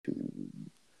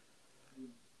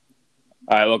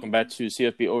All right, welcome back to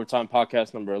CFB Overtime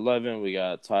Podcast number 11. We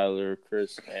got Tyler,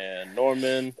 Chris, and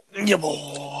Norman. Yeah,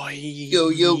 boy. Yo.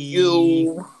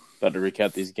 About to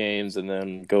recap these games and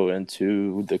then go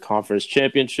into the conference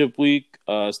championship week.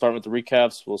 Starting with the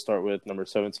recaps, we'll start with number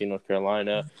 17, North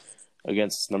Carolina,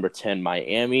 against number 10,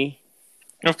 Miami.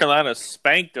 North Carolina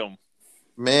spanked them.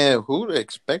 Man, who'd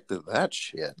expected that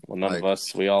shit? Well, none of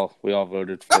us. We all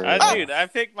voted for. I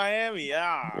picked Miami.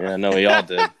 Yeah, no, we all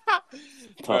did.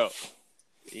 Tough. Bro.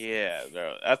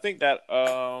 I think that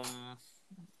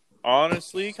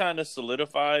honestly kind of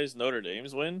solidifies Notre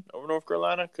Dame's win over North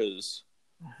Carolina because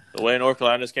the way North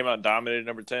Carolina just came out and dominated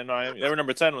number 10 Miami. They were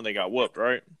number 10 when they got whooped,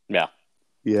 right? Yeah.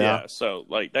 So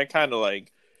that kind of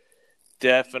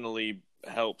definitely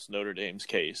helps Notre Dame's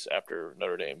case after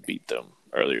Notre Dame beat them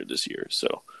earlier this year.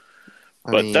 So.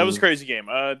 But that was a crazy game.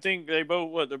 I think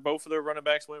both of their running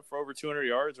backs went for over 200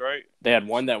 yards, right? They had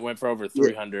one that went for over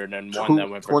 300 and one that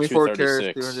went for 24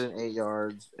 236. carries, 308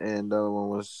 yards, and the other one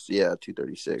was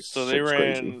 236. So they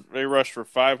rushed for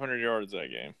 500 yards that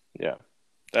game. Yeah.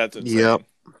 That's insane. Yep.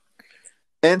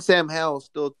 And Sam Howell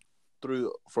still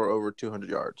threw for over 200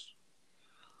 yards.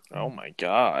 Oh my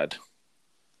God.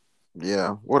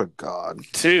 Yeah, what a god.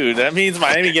 Dude, that means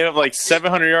Miami gave up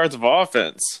 700 yards of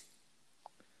offense.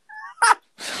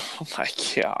 Oh my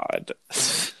God.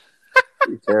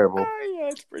 Terrible. Yeah,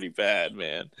 it's pretty bad,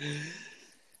 man.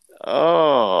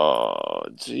 Oh,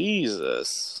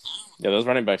 Jesus. Yeah, those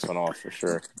running backs went off for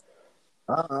sure.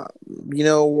 You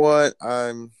know what?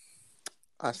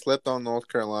 I slept on North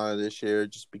Carolina this year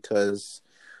just because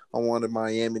I wanted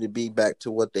Miami to be back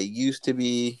to what they used to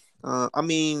be. I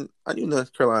knew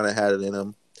North Carolina had it in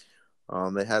them.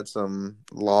 They had some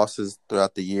losses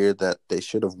throughout the year that they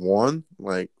should have won,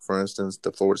 like, for instance,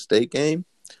 the Florida State game.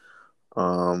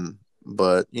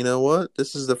 But you know what?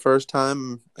 This is the first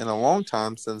time in a long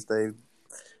time since they've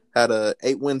had a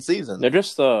 8-win season. They're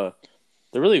just they're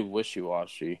really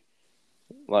wishy-washy.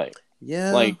 Like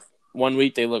 1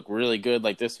 week they look really good,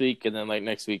 like this week, and then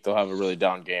next week they'll have a really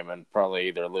down game and probably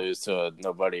either lose to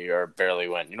nobody or barely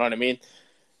win. You know what I mean?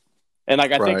 And I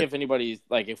think if anybody's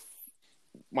if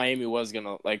Miami was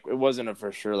gonna it wasn't a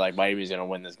for sure Miami's gonna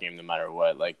win this game no matter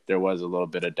what. There was a little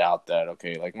bit of doubt that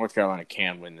North Carolina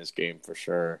can win this game for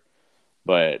sure,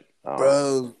 but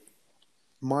bro,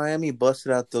 Miami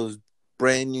busted out those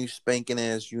brand new spanking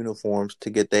ass uniforms to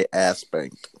get their ass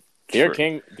spanked. Dear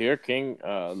King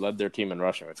led their team in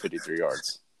rushing with 53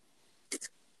 yards.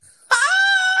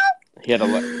 He had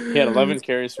 11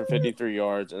 carries for 53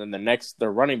 yards, and then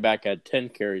their running back had 10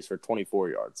 carries for 24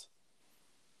 yards.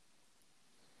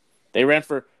 They ran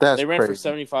for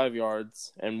 75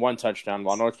 yards and 1 touchdown,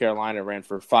 while North Carolina ran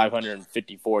for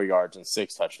 554 yards and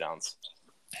 6 touchdowns.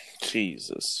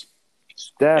 Jesus.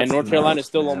 And North Carolina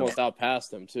still almost outpassed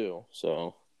them too.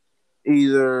 So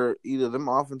either them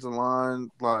offensive line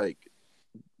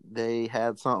they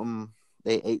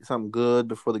ate something good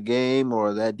before the game,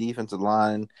 or that defensive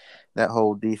line, that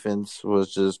whole defense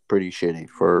was just pretty shitty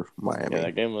for Miami. Yeah,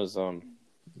 that game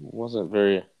wasn't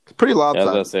very. Pretty lopsided. Yeah, I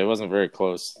was gonna say it wasn't very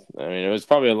close. I mean, it was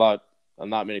probably not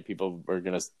many people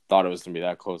thought it was gonna be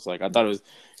that close. I thought it was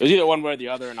either one way or the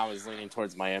other, and I was leaning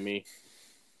towards Miami.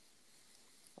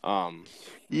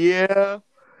 Yeah,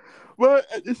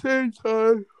 but at the same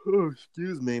time,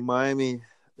 Miami,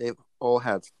 they've all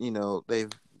had,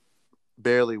 they've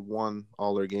barely won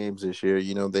all their games this year.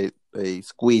 They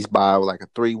squeezed by with a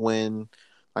 3-win,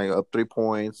 up 3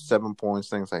 points, 7 points,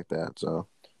 things like that. So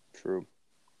true.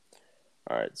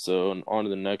 All right, so on to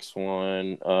the next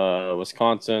one.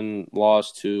 Wisconsin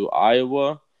lost to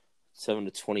Iowa,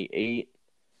 7-28.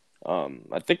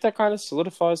 I think that kind of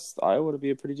solidifies Iowa to be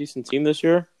a pretty decent team this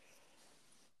year.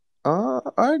 I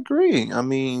agree. I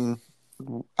mean,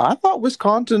 I thought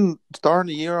Wisconsin starting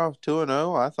the year off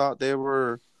 2-0. I thought they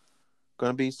were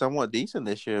going to be somewhat decent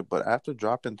this year, but after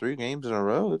dropping 3 games in a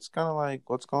row, it's kind of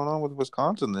what's going on with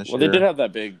Wisconsin this year? Well, they did have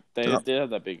that big. They did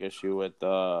have that big issue with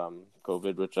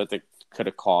COVID, which I think could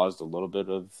have caused a little bit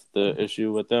of the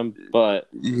issue with them. But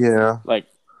yeah,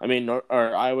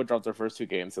 Iowa dropped their first 2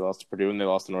 games. They lost to Purdue and they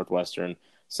lost to Northwestern.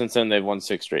 Since then, they've won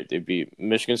 6 straight. They beat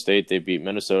Michigan State, they beat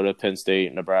Minnesota, Penn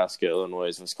State, Nebraska,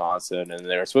 Illinois, Wisconsin, and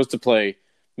they were supposed to play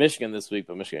Michigan this week,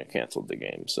 but Michigan canceled the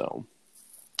game. So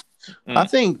I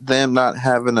think them not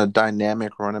having a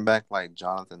dynamic running back like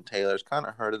Jonathan Taylor's kind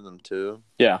of hurted them too.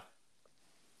 Yeah.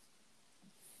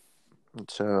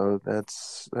 So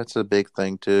that's a big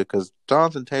thing too, because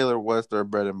Jonathan Taylor was their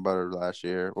bread and butter last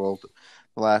year. Well,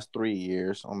 the last 3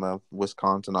 years on the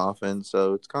Wisconsin offense.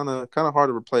 So it's kind of hard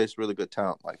to replace really good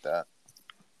talent like that.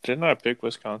 Didn't I pick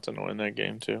Wisconsin to win that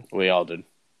game too? We all did.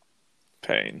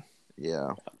 Pain.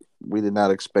 Yeah. we did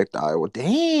not expect Iowa.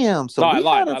 Damn. So no, we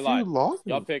I had a lied. few losses.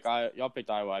 Y'all picked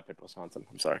Iowa. I picked Wisconsin.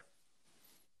 I'm sorry.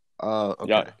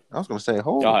 Okay. I was gonna say,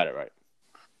 y'all had it right.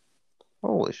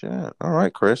 Holy shit! All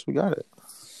right, Chris, we got it.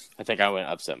 I think I went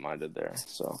upset-minded there.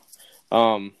 So,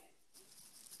 so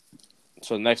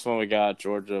the next one we got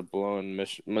Georgia blowing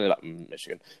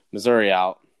Missouri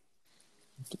out.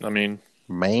 I mean,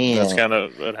 man, that's kind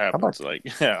of what happens. I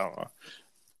don't know.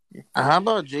 How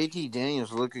about JT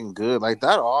Daniels looking good? Like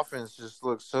that offense just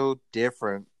looks so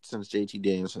different since JT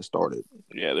Daniels has started.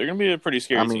 Yeah, they're gonna be a pretty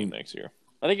scary team next year.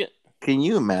 I think it. Can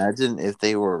you imagine if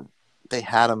they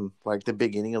had him like the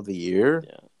beginning of the year?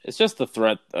 Yeah, it's just the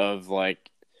threat of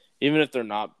like, even if they're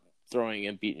not throwing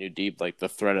and beating you deep, like the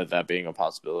threat of that being a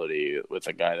possibility with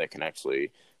a guy that can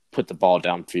actually put the ball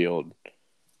downfield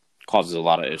causes a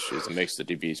lot of issues. It makes the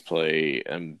DBs play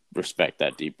and respect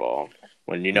that deep ball.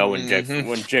 When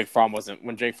Jake Fromm was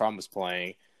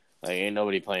playing, like ain't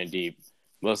nobody playing deep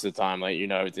most of the time. Like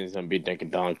everything's gonna be dink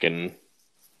and dunk and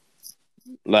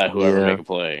let whoever make a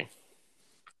play.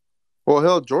 Well,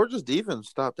 hell, Georgia's defense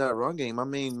stopped that run game. I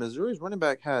mean, Missouri's running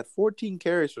back had 14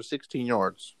 carries for 16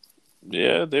 yards.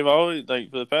 Yeah, they've always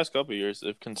for the past couple of years,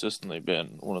 they've consistently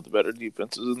been one of the better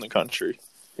defenses in the country.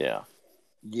 Yeah.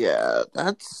 Yeah,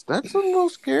 that's a little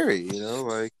scary,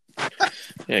 like.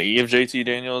 Yeah, you give JT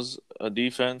Daniels a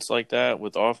defense like that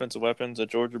with offensive weapons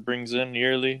that Georgia brings in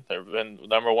yearly. They've been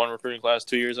number 1 recruiting class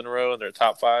 2 years in a row, and they're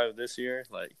top 5 this year.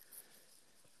 Like,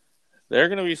 they're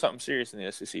going to be something serious in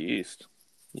the SEC East.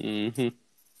 Mm-hmm.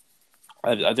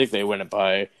 I think they win it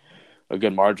by a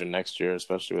good margin next year,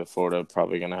 especially with Florida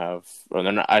probably going to have. Or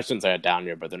they're not. I shouldn't say a down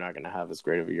year, but they're not going to have as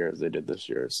great of a year as they did this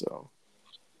year. So.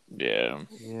 Yeah.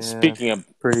 Speaking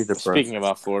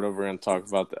about Florida, we're going to talk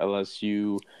about the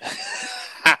LSU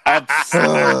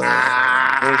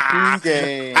the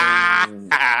game.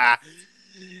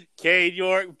 Cade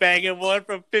York banging one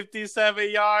from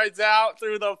 57 yards out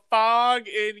through the fog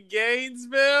in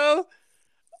Gainesville.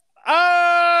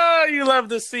 Oh, you love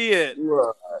to see it.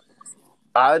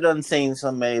 I done seen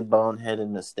some made boneheaded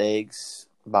mistakes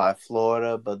by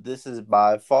Florida, but this is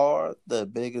by far the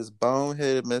biggest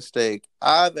boneheaded mistake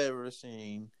I've ever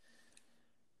seen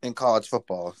in college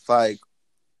football. Like,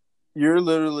 you're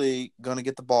literally gonna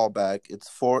get the ball back. It's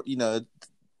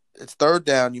it's third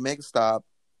down. You make a stop.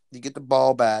 You get the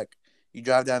ball back. You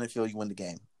drive down the field. You win the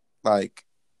game. Like,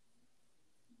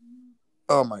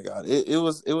 oh my god, it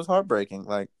was heartbreaking.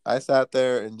 Like, I sat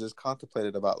there and just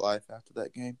contemplated about life after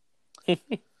that game.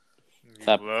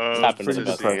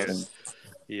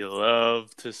 You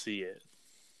love to see it.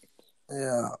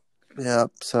 Yeah.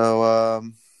 So,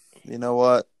 you know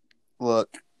what?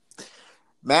 Look,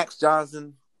 Max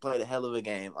Johnson played a hell of a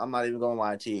game. I'm not even going to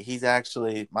lie to you. He's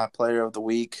actually my player of the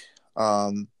week.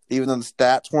 Even though the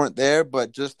stats weren't there,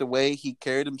 but just the way he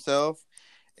carried himself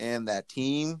and that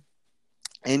team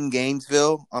in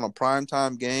Gainesville on a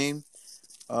primetime game.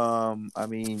 I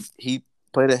mean, he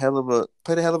played a hell of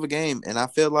a game, and I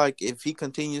feel like if he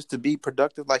continues to be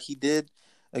productive like he did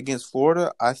against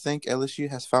Florida, I think LSU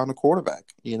has found a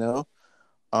quarterback.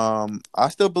 I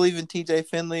still believe in TJ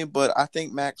Finley, but I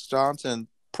think Max Johnson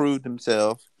proved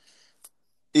himself,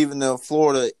 even though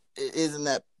Florida isn't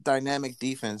that dynamic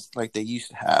defense like they used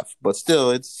to have. But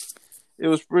still, it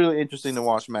was really interesting to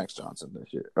watch Max Johnson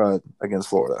this year against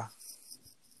Florida.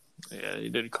 Yeah, he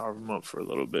did carve him up for a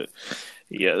little bit.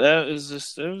 Yeah, it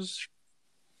was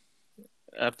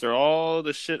after all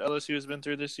the shit LSU has been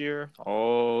through this year,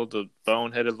 all the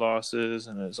boneheaded losses,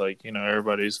 and it's like,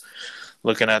 everybody's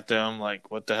looking at them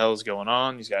like, what the hell is going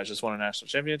on? These guys just won a national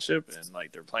championship, and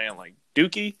like they're playing like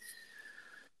Dookie.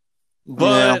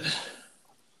 But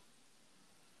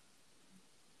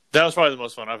that was probably the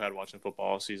most fun I've had watching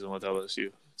football all season with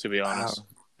LSU, to be honest.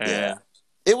 Yeah.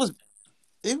 It was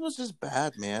just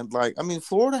bad, man. Like, I mean,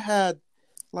 Florida had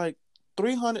like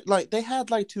 300, like they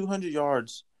had like 200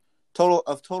 yards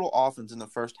total offense in the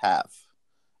first half,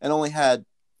 and only had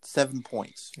 7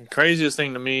 points. The craziest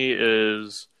thing to me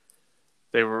is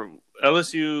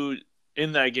LSU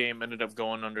in that game ended up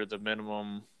going under the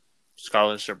minimum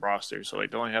scholarship roster, so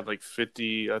like they only had like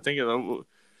 50. I think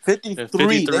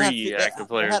 53 active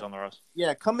players on the roster.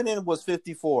 Yeah, coming in was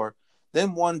 54.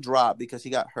 Then one dropped because he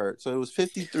got hurt. So it was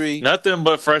 53. Nothing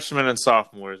but freshmen and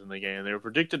sophomores in the game. They were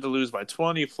predicted to lose by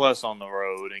 20 plus on the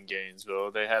road in Gainesville.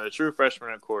 They had a true freshman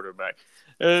at quarterback.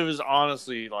 It was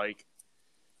honestly like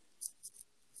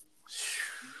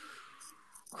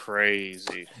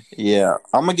crazy. Yeah,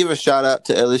 I'm gonna give a shout out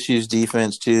to LSU's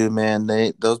defense too, man.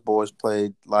 Those boys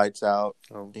played lights out.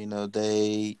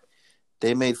 They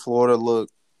made Florida look.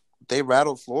 They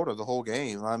rattled Florida the whole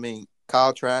game. I mean,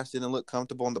 Kyle Trask didn't look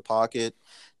comfortable in the pocket.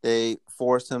 They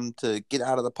forced him to get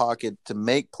out of the pocket to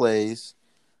make plays.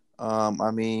 I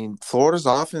mean, Florida's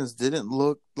offense didn't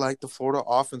look like the Florida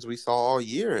offense we saw all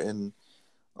year. And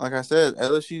like I said,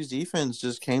 LSU's defense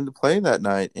just came to play that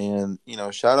night. And,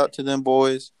 shout out to them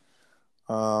boys.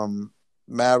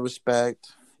 Mad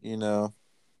respect. You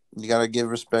got to give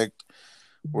respect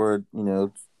where,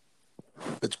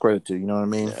 it's credit to. You know what I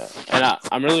mean? Yeah. And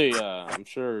I'm really, I'm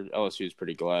sure LSU is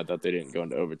pretty glad that they didn't go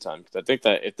into overtime. Because I think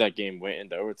that if that game went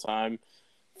into overtime,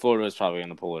 Florida was probably going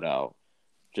to pull it out.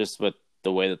 Just with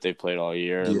the way that they played all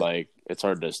year, it's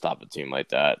hard to stop a team like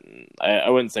that. And I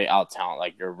wouldn't say out talent,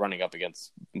 like you're running up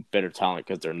against better talent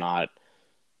because they're not,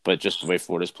 but just the way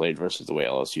Florida's played versus the way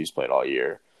LSU's played all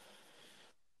year.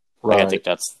 Right. Like, I think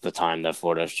that's the time that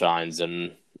Florida shines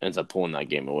and ends up pulling that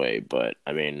game away. But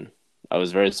I mean, I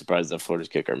was very surprised that Florida's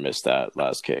kicker missed that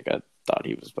last kick. I thought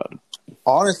he was about to...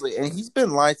 Honestly, and he's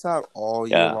been lights out all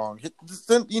year long.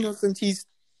 Since he's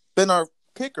been our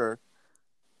kicker.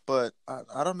 But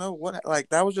I don't know what,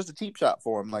 that was just a cheap shot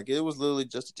for him. Like, it was literally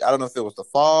just, I don't know if it was the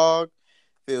fog,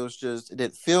 if it was just, it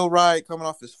didn't feel right coming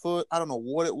off his foot. I don't know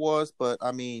what it was, but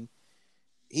I mean,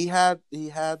 he had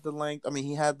the length. I mean,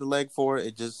 he had the leg for it.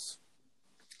 It just,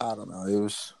 I don't know. It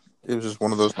was just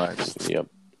one of those nights. Yep.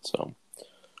 So,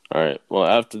 all right. Well,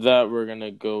 after that, we're going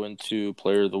to go into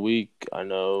Player of the Week. I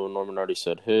know Norman already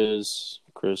said his.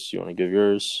 Chris, you want to give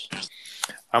yours?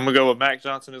 I'm going to go with Mac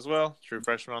Johnson as well. True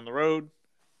freshman on the road.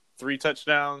 3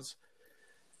 touchdowns.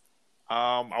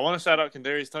 I want to shout out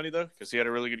Kadarius Toney, though, because he had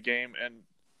a really good game. And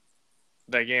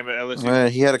that game at LSU.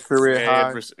 Man, he had a career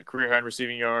high. Career high in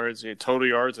receiving yards. He had total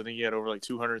yards. I think he had over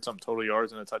 200-something total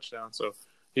yards and a touchdown. So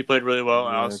he played really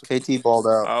well. KT balled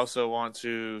out. I also want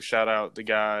to shout out the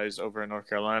guys over in North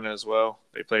Carolina as well.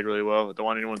 They played really well. Don't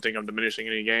want anyone to think I'm diminishing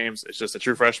any games. It's just a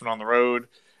true freshman on the road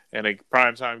and a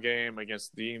primetime game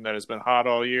against a team that has been hot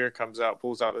all year. Comes out,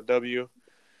 pulls out a W.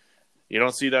 You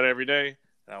don't see that every day.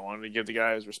 I wanted to give the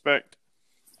guys respect.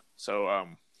 So,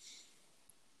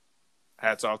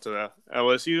 hats off to the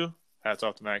LSU. Hats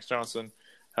off to Max Johnson.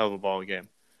 Hell of a ball game.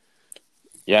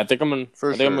 Yeah, I think I'm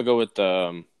gonna go with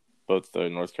both the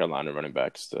North Carolina running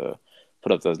backs to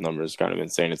put up those numbers. Kind of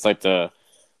insane. It's like the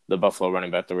Buffalo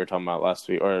running back that we were talking about last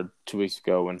week or 2 weeks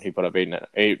ago when he put up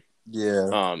eight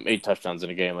touchdowns in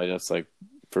a game. Like, that's like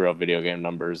for real video game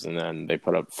numbers, and then they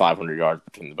put up 500 yards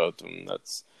between the both of them.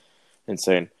 That's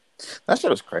insane. That shit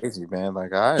was crazy, man.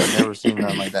 Like, I have never seen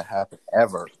nothing like that happen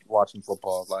ever watching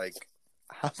football. Like,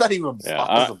 how's that even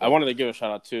possible? I wanted to give a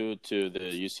shout out to the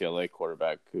UCLA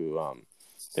quarterback who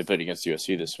they played against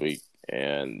USC this week,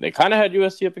 and they kind of had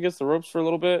USC up against the ropes for a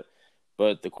little bit,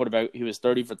 but the quarterback, he was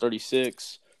 30 for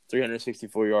 36,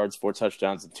 364 yards, 4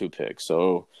 touchdowns, and 2 picks.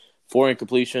 So 4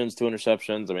 incompletions, 2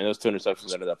 interceptions. I mean, those 2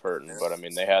 interceptions ended up hurting, but I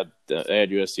mean, they had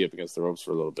USC up against the ropes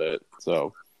for a little bit.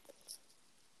 So,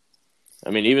 I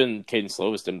mean, even Caden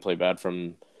Slovis didn't play bad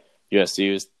from USC.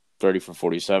 He was 30 for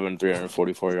 47,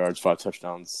 344 yards, 5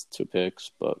 touchdowns, 2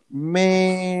 picks. But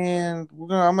man, I'm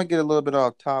gonna get a little bit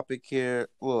off topic here.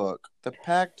 Look, the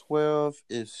Pac-12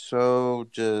 is so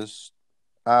just,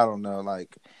 I don't know.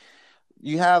 Like,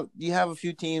 you have a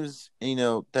few teams,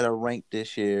 that are ranked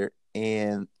this year,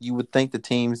 and you would think the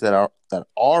teams that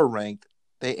are ranked,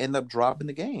 they end up dropping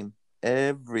the game.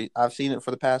 I've seen it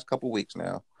for the past couple weeks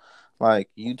now. Like,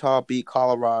 Utah beat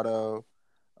Colorado.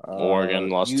 Oregon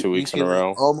lost 2 weeks in a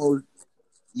row.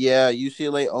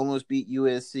 UCLA almost beat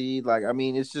USC. Like, I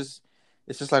mean, it's just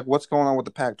like, what's going on with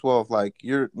the Pac-12? Like,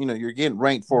 you're getting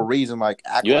ranked for a reason. Like,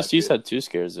 USC's had 2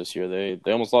 scares this year.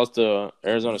 They almost lost to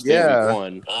Arizona State week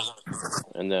 1,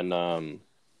 and then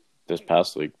this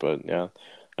past week. But yeah,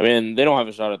 I mean, they don't have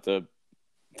a shot at the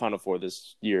Final Four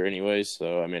this year anyway.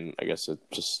 So I mean, I guess it's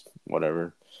just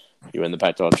whatever. You win the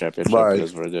Pac-12 championship, right. It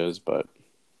is what it is. But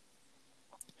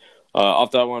off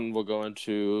that one, we'll go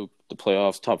into the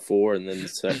playoffs, top 4, and then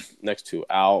the next 2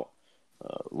 out.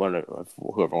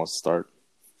 Whoever wants to start.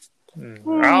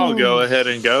 I'll go ahead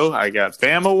and go. I got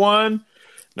Bama 1,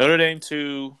 Notre Dame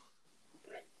 2.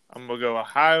 I'm going to go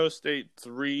Ohio State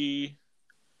 3,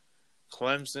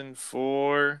 Clemson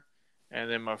 4,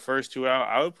 and then my first 2 out,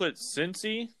 I would put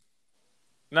Cincy.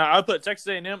 No, I would put Texas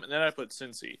A&M, and then I put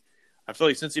Cincy. I feel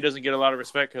like Cincy doesn't get a lot of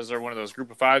respect because they're one of those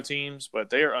group of 5 teams, but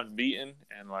they are unbeaten,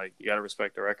 and, like, you got to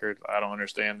respect the record. I don't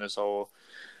understand this whole,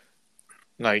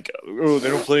 like, oh, they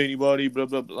don't play anybody, blah,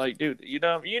 blah, blah. Like, dude, you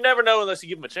never know unless you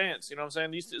give them a chance. You know what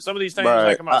I'm saying? Some of these teams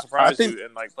might come out surprise you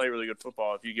and, like, play really good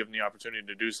football if you give them the opportunity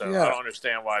to do so. Yeah. I don't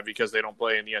understand why, because they don't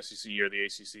play in the SEC or the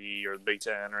ACC or the Big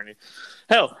Ten or any.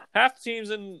 Hell, half the teams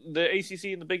in the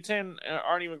ACC and the Big Ten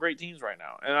aren't even great teams right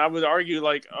now. And I would argue,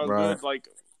 like, a good, like,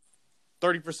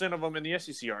 30% of them in the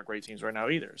SEC aren't great teams right now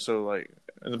either. So, like,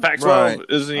 and the Pac-12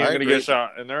 isn't even going to get a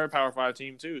shot, and they're a Power 5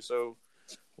 team too. So,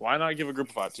 why not give a Group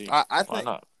of 5 team? Why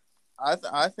not?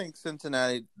 I think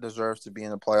Cincinnati deserves to be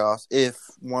in the playoffs if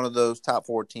one of those top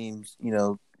 4 teams,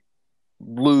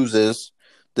 loses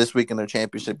this week in their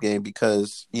championship game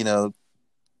because,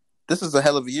 this is a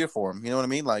hell of a year for them. You know what I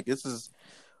mean? Like, this is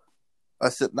I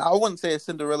wouldn't say a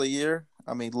Cinderella year.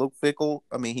 I mean, Luke Fickell,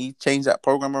 he changed that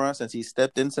program around since he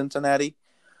stepped in Cincinnati.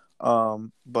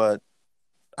 But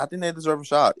I think they deserve a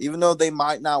shot, even though they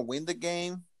might not win the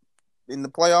game in the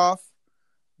playoff,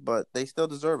 but they still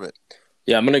deserve it.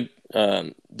 Yeah, I'm going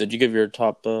to did you give your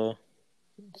top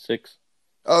 6?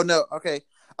 Oh, no. Okay.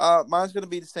 Mine's going to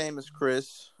be the same as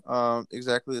Chris.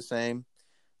 Exactly the same.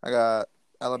 I got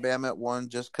Alabama at 1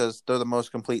 just because they're the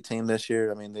most complete team this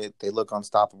year. I mean, they look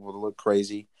unstoppable. They look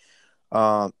crazy.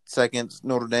 Second,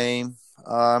 Notre Dame.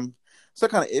 Still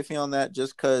kind of iffy on that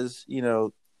just because,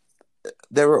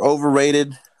 they were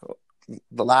overrated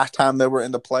the last time they were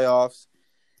in the playoffs.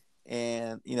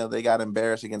 And, they got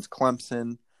embarrassed against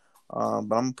Clemson. But I'm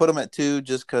going to put them at 2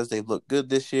 just because they look good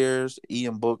this year.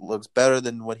 Ian Book looks better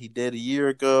than what he did a year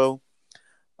ago.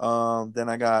 Then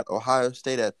I got Ohio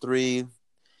State at 3,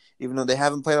 even though they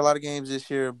haven't played a lot of games this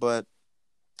year, but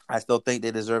I still think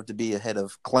they deserve to be ahead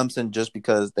of Clemson just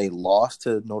because they lost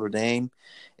to Notre Dame,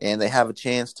 and they have a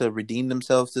chance to redeem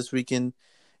themselves this weekend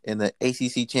in the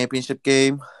ACC championship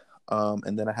game.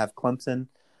 And then I have Clemson.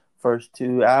 First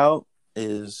 2 out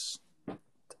is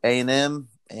A&M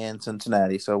and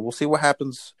Cincinnati. So we'll see what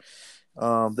happens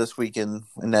this weekend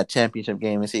in that championship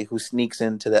game and see who sneaks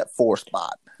into that 4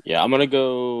 spot. Yeah, I'm going to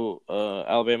go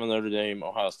Alabama, Notre Dame,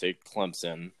 Ohio State,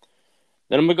 Clemson.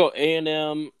 Then I'm going to go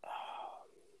A&M.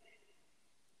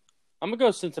 I'm going to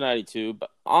go Cincinnati too, but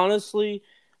honestly,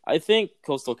 I think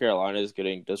Coastal Carolina is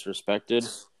getting disrespected.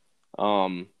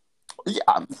 So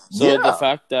the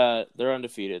fact that they're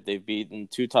undefeated, they've beaten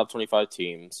 2 top 25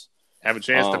 teams. Have a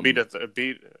chance to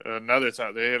beat another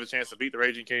time. They have a chance to beat the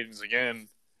Raging Cajuns again.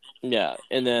 Yeah,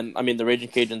 and then, the Raging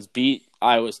Cajuns beat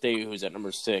Iowa State, who's at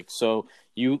number 6. So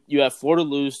you have 4 to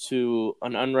lose to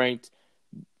an unranked,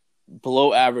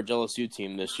 below-average LSU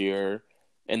team this year,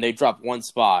 and they dropped 1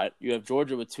 spot. You have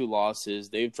Georgia with 2 losses.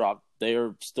 They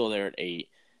are still there at 8.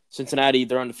 Cincinnati,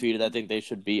 they're undefeated. I think they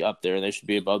should be up there, and they should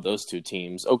be above those 2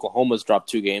 teams. Oklahoma's dropped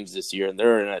 2 games this year, and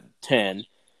they're in at 10.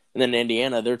 And then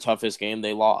Indiana, their toughest game,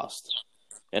 they lost.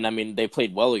 And, they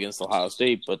played well against Ohio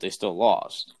State, but they still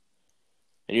lost.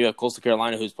 And you have Coastal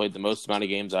Carolina, who's played the most amount of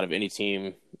games out of any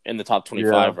team in the top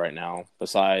 25 right now,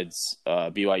 besides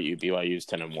BYU. BYU's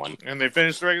 10-1. And they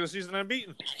finished the regular season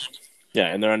unbeaten. Yeah,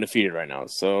 and they're undefeated right now.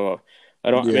 So I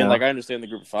understand the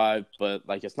Group of 5, but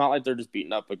it's not like they're just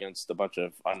beating up against a bunch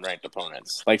of unranked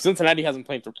opponents. Like Cincinnati hasn't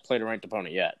played a ranked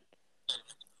opponent yet.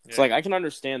 It's I can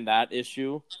understand that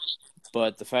issue,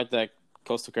 but the fact that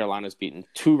Coastal Carolina's beaten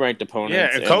 2 ranked opponents. Yeah,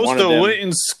 and Coastal went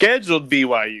and scheduled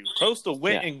BYU. Coastal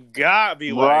went and got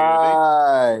BYU.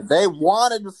 Right. They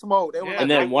wanted the smoke. They were and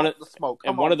then one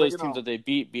of those teams that they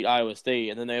beat Iowa State,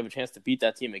 and then they have a chance to beat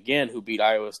that team again who beat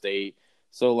Iowa State.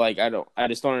 So I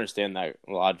just don't understand that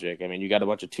logic. You got a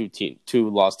bunch of 2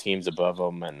 lost teams above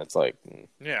them, and it's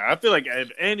Yeah, I feel like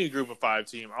any Group of 5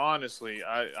 team, honestly,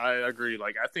 I agree.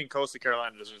 I think Coastal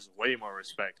Carolina deserves way more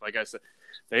respect. Like I said,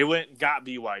 they went and got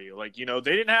BYU.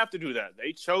 They didn't have to do that.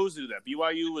 They chose to do that.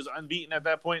 BYU was unbeaten at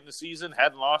that point in the season,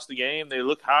 hadn't lost the game. They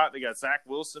looked hot. They got Zach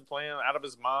Wilson playing out of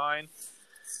his mind.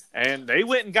 And they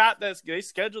went and got that. They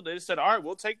scheduled. They said, all right,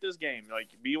 we'll take this game.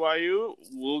 BYU,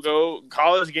 we'll go.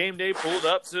 College game day pulled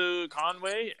up to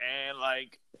Conway and,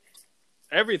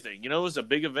 everything. It was a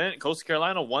big event. Coastal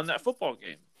Carolina won that football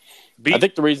game. I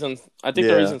think the reason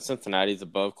Cincinnati's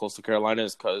above Coastal Carolina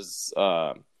is because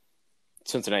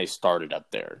Cincinnati started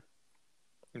up there.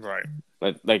 Right.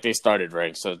 They started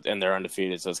ranked, and they're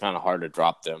undefeated, so it's kind of hard to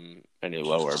drop them any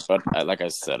lower. But like I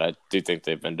said, I do think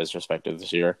they've been disrespected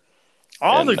this year.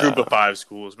 All the Group of 5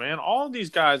 schools, man. All these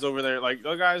guys over there,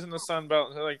 the guys in the Sun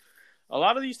Belt, a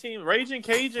lot of these teams, Raging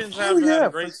Cajuns have had a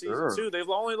great season too. They've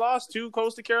only lost 2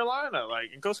 Coastal Carolina.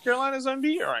 And Coastal Carolina's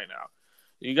unbeaten right now.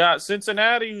 You got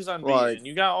Cincinnati who's unbeaten. Right.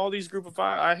 You got all these Group of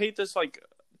 5. I hate this.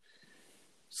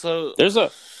 So there's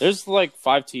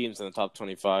 5 teams in the top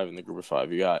 25 in the Group of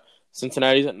 5. You got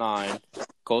Cincinnati's at 9,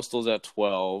 Coastal's at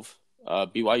 12,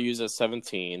 BYU's at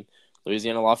 17,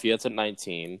 Louisiana Lafayette's at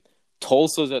 19.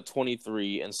 Tulsa's at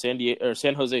 23, and San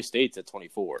Jose State's at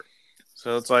 24.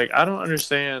 So it's I don't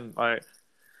understand. I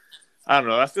I don't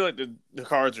know. I feel like the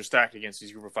cards are stacked against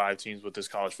these Group of 5 teams with this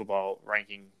college football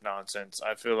ranking nonsense.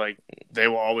 I feel like they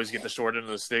will always get the short end of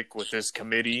the stick with this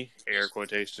committee, air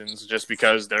quotations, just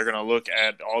because they're going to look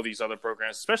at all these other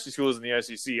programs, especially schools in the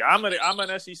SEC. I'm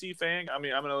an SEC fan. I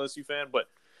mean, I'm an LSU fan, but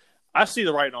I see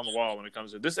the writing on the wall when it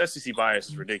comes to this. SEC bias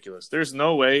is ridiculous. There's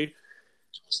no way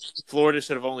Florida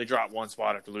should have only dropped one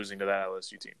spot after losing to that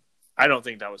LSU team. I don't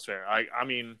think that was fair. I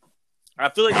mean, I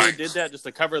feel like they did that just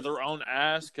to cover their own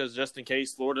ass, because just in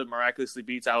case Florida miraculously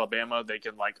beats Alabama, they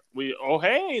can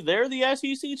hey, they're the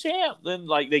SEC champ. Then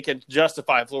they can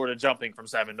justify Florida jumping from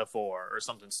 7 to 4 or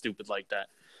something stupid like that.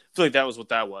 I feel like that was what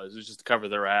that was. It was just to cover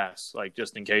their ass,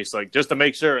 just in case, just to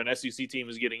make sure an SEC team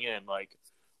is getting in.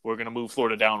 We're gonna move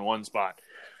Florida down one spot.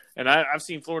 And I've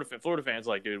seen Florida fans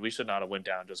dude, we should not have went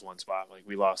down just one spot.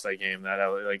 We lost that game.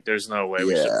 There's no way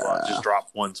we should have just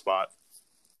dropped one spot.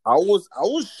 I was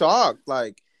shocked.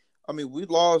 We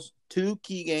lost 2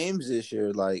 key games this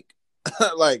year. I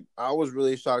was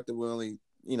really shocked that we only,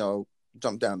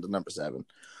 jumped down to number 7.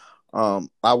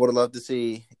 I would have loved to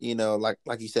see, like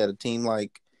you said, a team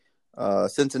like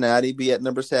Cincinnati be at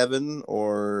number 7,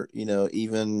 or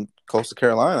even Coastal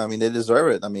Carolina. I mean, they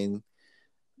deserve it. I mean,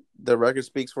 the record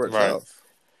speaks for itself.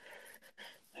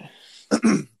 Right.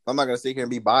 I'm not gonna sit here and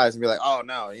be biased and be like, "Oh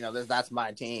no, that's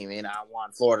my team. I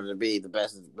want Florida to be the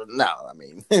best." No, I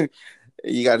mean,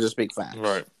 you gotta just speak facts,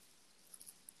 right?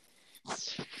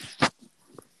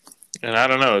 And I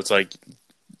don't know. It's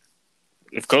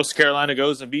if Coastal Carolina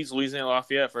goes and beats Louisiana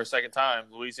Lafayette for a second time,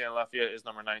 Louisiana Lafayette is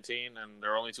number 19, and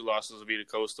their only 2 losses would be to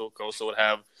Coastal. Coastal would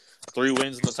have 3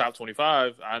 wins in the top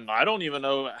 25. I don't even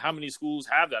know how many schools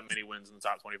have that many wins in the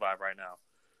top 25 right now.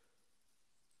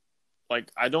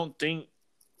 I don't think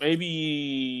I don't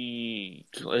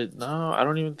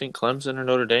even think Clemson or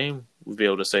Notre Dame would be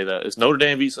able to say that. If Notre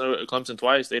Dame beats Clemson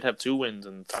twice, they'd have 2 wins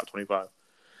in the top 25.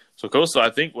 So Coastal, I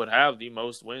think, would have the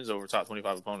most wins over top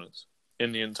 25 opponents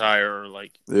in the entire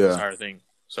entire thing.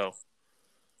 So, all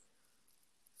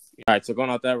right. So going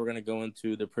off that, we're going to go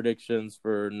into the predictions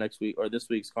for next week or this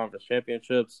week's conference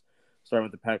championships. Starting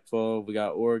with the Pac-12, we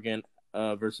got Oregon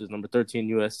versus number 13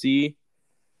 USC.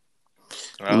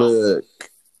 Wow. Look,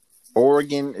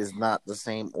 Oregon is not the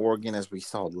same Oregon as we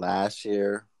saw last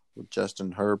year with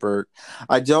Justin Herbert.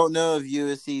 I don't know if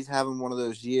USC's having one of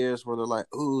those years where they're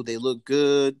ooh, they look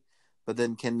good, but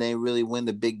then can they really win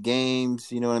the big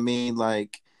games? You know what I mean?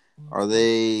 Are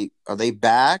they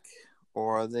back,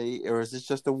 or is this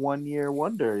just a 1-year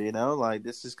wonder?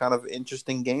 This is kind of an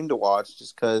interesting game to watch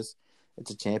just because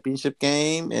it's a championship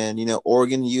game, and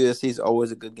Oregon USC is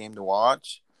always a good game to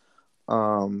watch.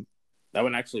 That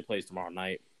one actually plays tomorrow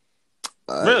night.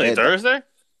 Really, Thursday?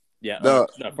 Yeah, no,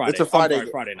 Friday. It's a Friday.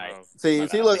 Friday night. See,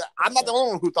 look, I'm not the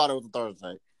only one who thought it was a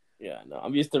Thursday. Yeah, no,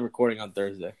 I'm used to recording on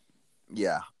Thursday.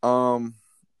 Yeah.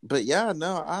 But yeah,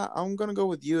 no, I'm gonna go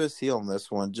with USC on this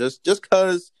one, just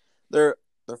because they're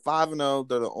 5-0.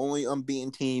 They're the only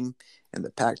unbeaten team in the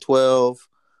Pac-12.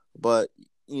 But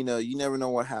you never know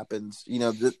what happens.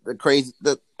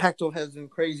 The Pac-12 has been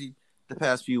crazy the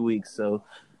past few weeks, so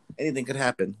anything could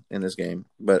happen in this game.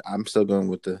 But I'm still going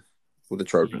with the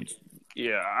Trojans.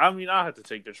 Yeah, I mean, I have to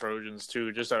take the Trojans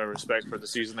too, just out of respect for the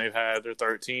season they've had. They're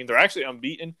 13. They're actually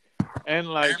unbeaten. And,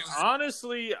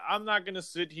 honestly, I'm not going to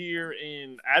sit here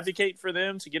and advocate for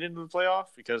them to get into the playoff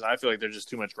because I feel like there's just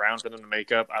too much ground for them to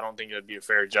make up. I don't think it'd be a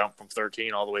fair jump from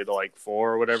 13 all the way to,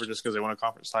 4 or whatever just because they won a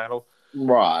conference title.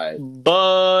 Right.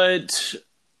 But,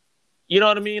 you know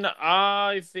what I mean?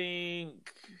 I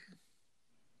think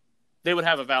they would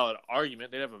have a valid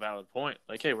argument. They'd have a valid point.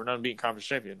 Hey, we're not unbeaten conference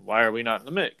champion. Why are we not in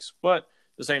the mix? But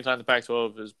at the same time, the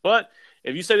Pac-12 is. But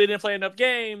if you say they didn't play enough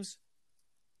games,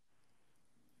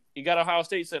 you got Ohio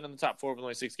State sitting in the top 4 with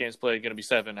only 6 games played, going to be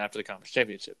 7 after the conference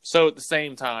championship. So at the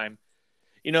same time,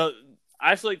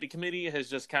 I feel like the committee has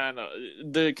just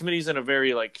the committee's in a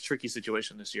very tricky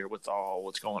situation this year with all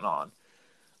what's going on.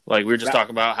 We were just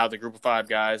talking about how the Group of 5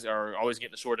 guys are always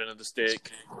getting the short end of the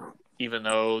stick, even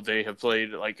though they have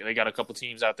played they got a couple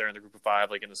teams out there in the Group of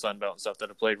 5, in the Sun Belt and stuff, that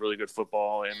have played really good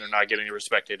football, and they're not getting the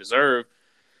respect they deserve.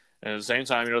 And at the same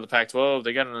time, the Pac-12,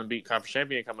 they got an unbeaten conference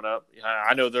champion coming up.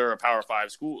 I know they're a Power 5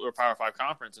 school or Power 5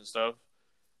 conference and stuff.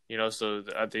 So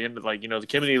at the end of the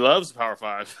committee loves the Power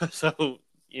 5. So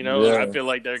I feel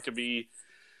like there could be,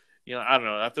 I don't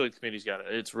know. I feel like the committee's got it.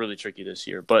 It's really tricky this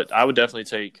year, but I would definitely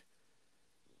take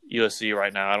USC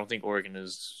right now. I don't think Oregon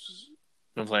has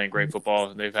been playing great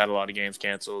football. They've had a lot of games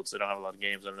canceled, so they don't have a lot of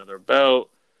games under their belt.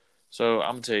 So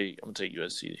I'm gonna take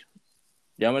USC.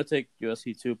 Yeah, I'm gonna take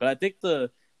USC too. But I think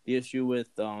the issue with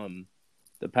the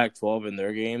Pac-12 and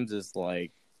their games is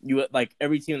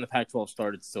every team in the Pac-12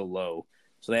 started so low.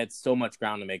 So they had so much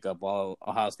ground to make up while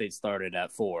Ohio State started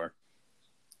at 4.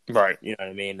 Right. You know what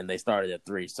I mean? And they started at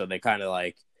 3. So they kind of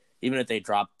like, even if they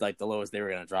dropped, like the lowest they were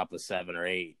going to drop was 7 or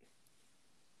 8.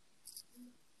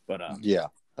 But yeah,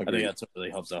 I think that's what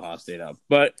really helps Ohio State out.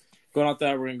 But going off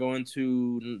that, we're going to go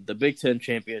into the Big Ten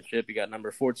championship. You got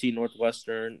number 14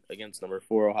 Northwestern against number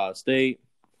 4 Ohio State.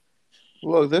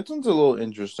 Look, this one's a little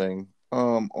interesting.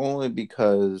 Only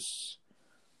because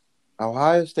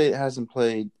Ohio State hasn't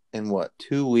played in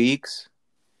 2 weeks,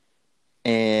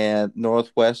 and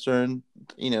Northwestern,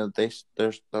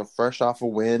 they're fresh off a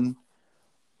win.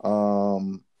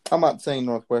 I'm not saying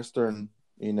Northwestern,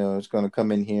 is going to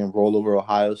come in here and roll over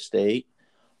Ohio State.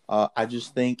 I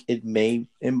just think it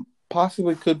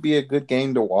possibly could be a good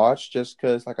game to watch, just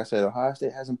because, like I said, Ohio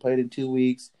State hasn't played in 2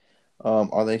 weeks.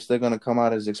 Are they still going to come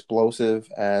out as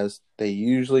explosive as they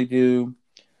usually do?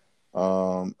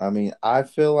 I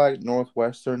feel like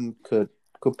Northwestern could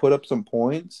put up some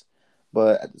points,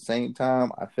 but at the same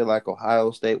time, I feel like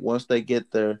Ohio State, once they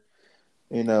get their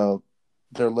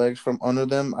legs from under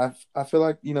them, I feel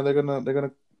like they're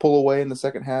gonna pull away in the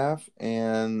second half,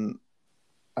 and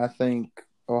I think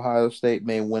Ohio State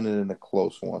may win it in a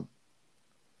close one.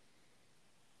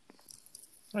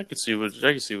 I can see what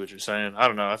you're saying. I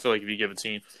don't know. I feel like if you give a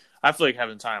team, I feel like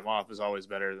having time off is always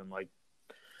better than what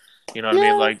I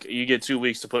mean? Like you get 2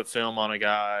 weeks to put film on a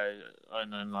guy,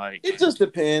 and then it just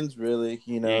depends, really.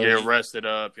 You get rested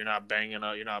up. You're not banging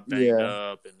up. You're not banged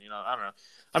up, and I don't know.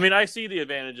 I mean, I see the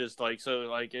advantages.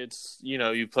 It's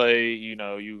you play.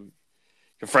 You're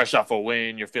fresh off a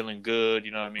win. You're feeling good.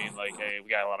 You know what I mean? Like, hey, we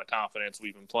got a lot of confidence.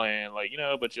 We've been playing. But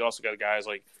you also got guys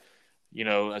like.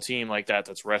 A team like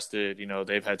that's rested,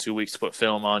 they've had 2 weeks to put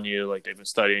film on you. Like they've been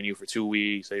studying you for 2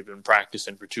 weeks. They've been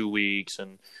practicing for 2 weeks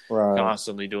and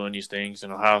constantly doing these things.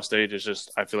 And Ohio State is just,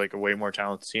 I feel like, a way more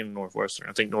talented team than Northwestern.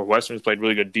 I think Northwestern's played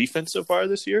really good defense so far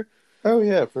this year. Oh,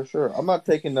 yeah, for sure. I'm not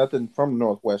taking nothing from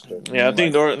Northwestern. Yeah, I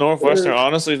think Northwestern,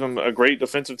 honestly, has been a great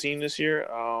defensive team this year.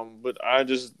 But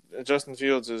Justin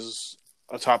Fields is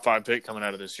a top 5 pick coming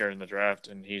out of this year in the draft,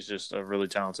 and he's just a really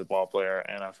talented ball player,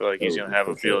 and I feel like he's going to have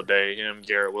a field day. Him,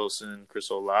 Garrett Wilson, Chris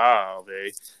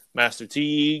Olave, Master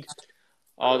Teague,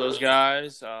 all those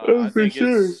guys. I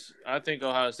think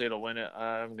Ohio State will win it.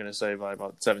 I'm going to say by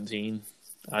about 17.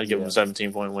 I'd give them a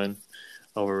 17-point win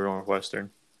over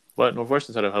Northwestern. But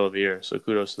Northwestern's had a hell of a year, so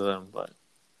kudos to them. But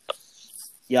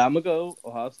yeah, I'm going to go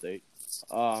Ohio State.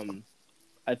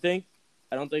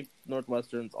 I don't think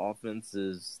Northwestern's offense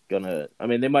is going to –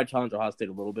 they might challenge Ohio State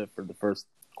a little bit for the first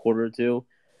quarter or two.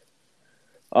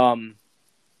 I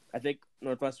think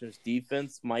Northwestern's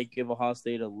defense might give Ohio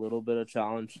State a little bit of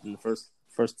challenge in the first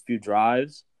few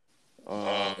drives.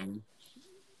 Their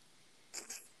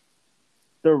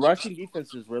rushing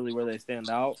defense is really where they stand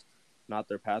out, not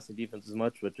their passing defense as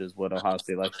much, which is what Ohio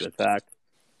State likes to attack,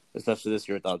 especially this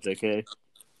year without JK.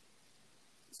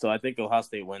 So I think Ohio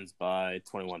State wins by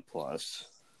 21 plus.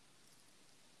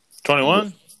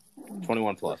 21?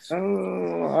 21 plus. I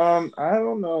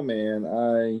don't know, man.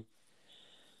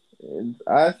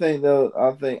 I think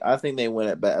they win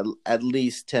it by at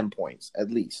least 10 points,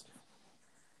 at least.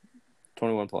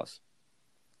 21 plus.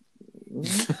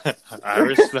 I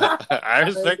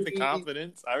respect the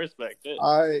confidence. I respect it.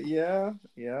 Yeah.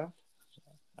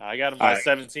 I got them by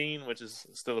 17, which is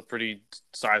still a pretty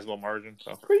sizable margin.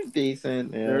 So pretty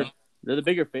decent. Yeah, they're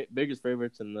the biggest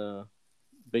favorites in the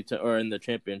Big Ten or in the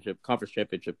conference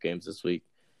championship games this week.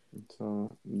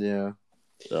 So yeah.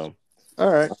 So all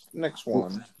right, next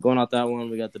one. Going out that one,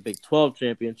 we got the Big 12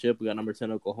 championship. We got number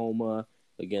 10 Oklahoma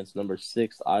against number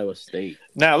 6 Iowa State.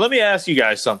 Now let me ask you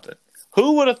guys something.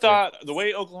 Who would have thought the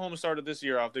way Oklahoma started this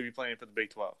year off, they'd be playing for the Big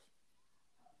 12?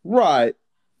 Right.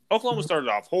 Oklahoma started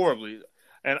off horribly.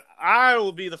 And I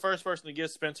will be the first person to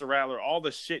give Spencer Rattler all the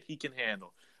shit he can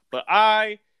handle. But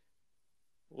I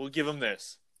will give him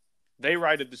this. They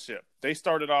righted the ship. They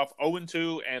started off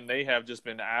 0-2, and they have just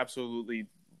been absolutely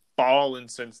balling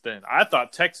since then. I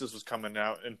thought Texas was coming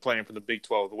out and playing for the Big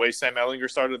 12, the way Sam Ehlinger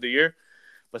started the year.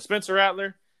 But Spencer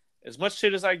Rattler, as much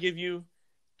shit as I give you,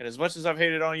 and as much as I've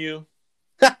hated on you,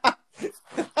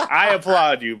 I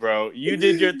applaud you, bro. You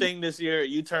did your thing this year.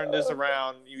 You turned this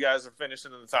around. You guys are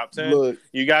finishing in the top 10. Look,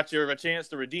 you got a chance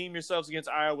to redeem yourselves against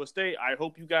Iowa State. I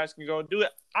hope you guys can go and do it.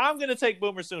 I'm going to take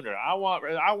Boomer Sooner. I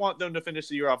want them to finish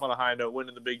the year off on a high note,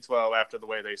 winning the Big 12 after the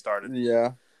way they started.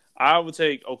 Yeah. I would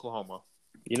take Oklahoma.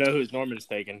 You know who's Norman's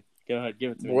taking. Go ahead,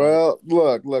 give it to me. Well,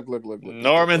 look.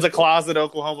 Norman's a closet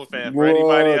Oklahoma fan. For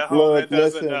anybody at home that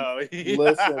doesn't know.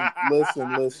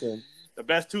 Listen. The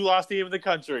best 2-loss team in the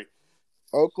country.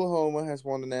 Oklahoma has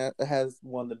won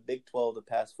the Big 12 the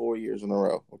past 4 years in a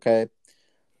row. Okay,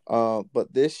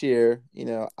 But this year,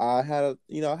 I had a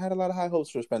lot of high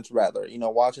hopes for Spencer Rattler.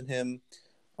 Watching him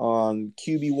on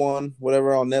QB1,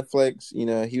 whatever on Netflix,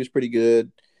 he was pretty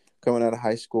good coming out of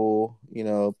high school.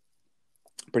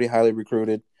 Pretty highly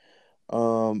recruited.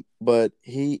 But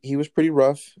he was pretty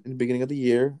rough in the beginning of the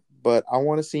year. But I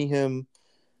want to see him.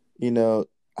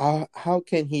 How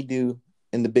can he do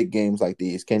in the big games like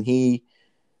these? Can he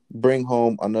bring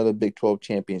home another Big 12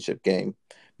 championship game?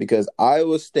 Because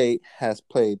Iowa State has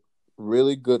played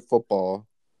really good football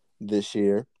this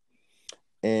year.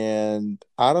 And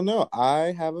I don't know.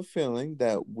 I have a feeling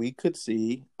that we could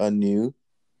see a new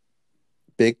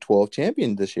Big 12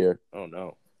 champion this year. Oh,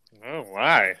 no. Oh,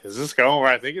 why? Is this going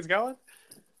where I think it's going?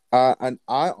 And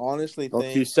I honestly think...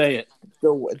 Don't you say it.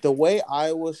 The way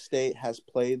Iowa State has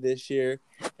played this year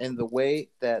and the way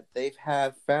that they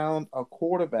have found a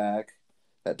quarterback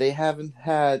that they haven't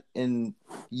had in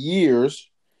years,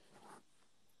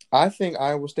 I think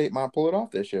Iowa State might pull it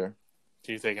off this year.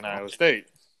 So you taking Iowa State?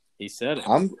 He said it.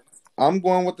 I'm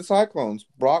going with the Cyclones.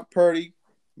 Brock Purdy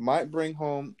might bring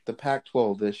home the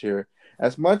Pac-12 this year.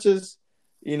 As much as,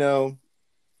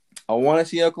 I want to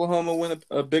see Oklahoma win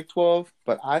a Big 12,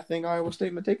 but I think Iowa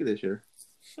State might take it this year.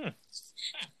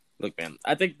 Look, man,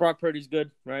 I think Brock Purdy's good,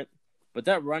 right? But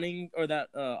that running or that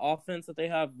offense that they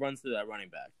have runs through that running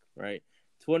back, right?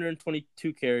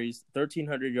 222 carries,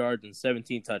 1,300 yards, and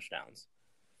 17 touchdowns.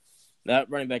 That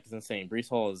running back is insane. Breece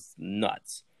Hall is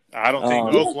nuts. I don't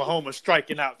think Oklahoma's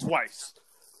striking out twice.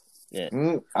 Yeah,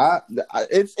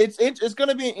 it's going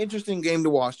to be an interesting game to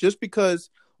watch, just because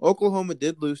Oklahoma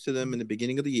did lose to them in the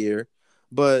beginning of the year.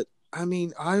 But I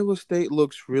mean, Iowa State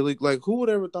looks really like, who would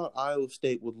ever thought Iowa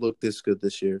State would look this good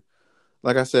this year?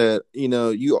 Like I said,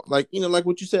 like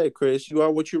what you said, Chris, you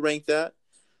are what you ranked at.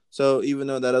 So even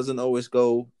though that doesn't always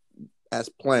go as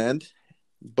planned,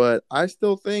 but I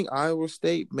still think Iowa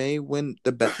State may win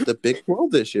the Big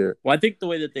 12 this year. Well, I think the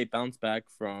way that they bounced back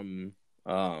from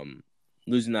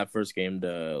losing that first game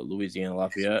to Louisiana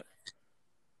Lafayette,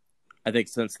 I think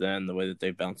since then the way that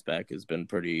they've bounced back has been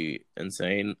pretty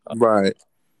insane. Right.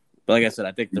 But like I said,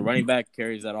 I think the running back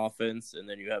carries that offense, and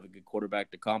then you have a good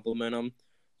quarterback to complement them.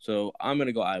 So I'm going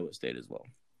to go Iowa State as well.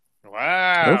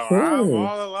 Wow. Okay. I'm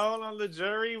all alone on the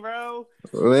jury, bro.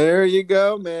 There you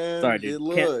go, man. Sorry,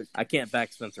 dude. I can't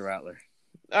back Spencer Rattler.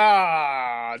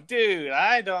 Ah, dude,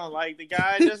 I don't like the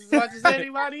guy just as much as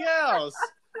anybody else.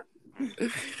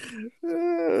 Can't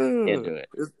do it.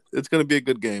 It's going to be a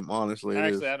good game, honestly.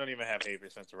 Actually, I don't even have hate for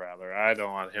Spencer Rattler. I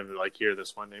don't want him to hear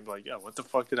this one day and be like, "Yo, what the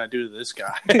fuck did I do to this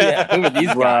guy?" Yeah, who are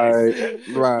these guys?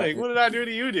 Right. Like, what did I do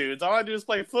to you dudes? All I do is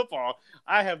play football.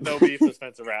 I have no beef with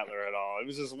Spencer Rattler at all. It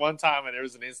was just one time and there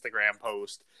was an Instagram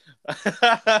post.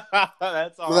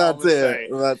 That's all I'm going to say.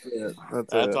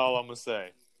 That's all I'm going to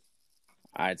say.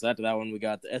 All right, so after that one, we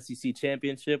got the SEC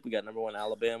Championship. We got number 1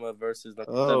 Alabama versus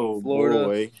number 7 Florida.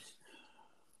 Boy.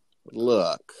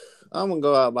 Look, I'm going to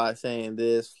go out by saying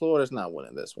this. Florida's not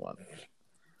winning this one.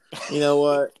 You know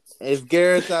what? If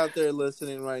Garrett's out there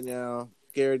listening right now,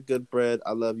 Garrett Goodbread,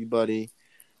 I love you, buddy.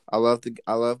 I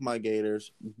love my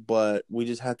Gators, but we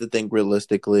just have to think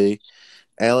realistically.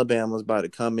 Alabama's about to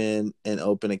come in and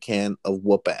open a can of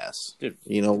whoop ass. Dude,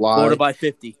 you know why? Florida by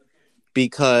 50.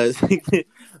 Because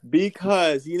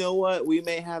you know what? We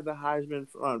may have the Heisman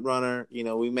front runner.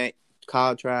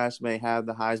 Kyle Trask may have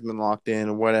the Heisman locked in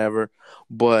or whatever,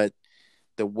 but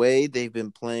the way they've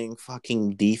been playing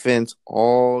fucking defense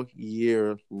all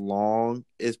year long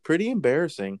is pretty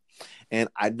embarrassing. And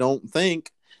I don't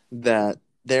think that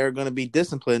they're going to be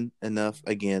disciplined enough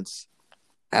against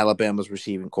Alabama's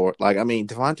receiving corps.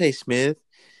 Devontae Smith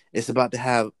is about to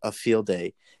have a field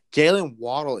day. Jalen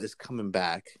Waddle is coming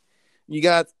back. You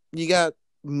got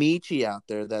Michi out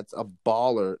there that's a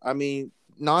baller. I mean,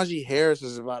 Najee Harris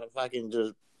is about to fucking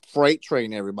just freight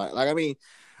train everybody.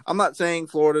 I'm not saying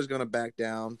Florida's going to back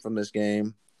down from this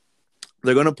game.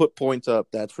 They're going to put points up.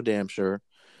 That's for damn sure.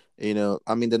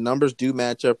 The numbers do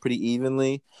match up pretty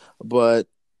evenly, but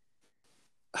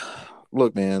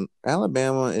look, man,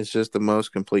 Alabama is just the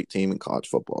most complete team in college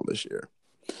football this year.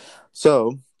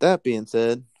 So that being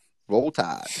said, roll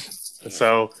Tide.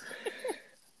 So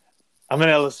I'm an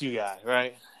LSU guy,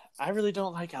 right? I really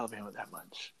don't like Alabama that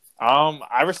much.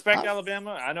 I respect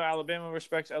Alabama. I know Alabama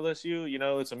respects LSU.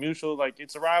 It's a mutual,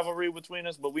 it's a rivalry between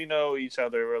us, but we know each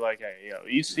other. We're like, hey,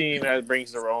 each team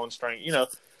brings their own strength,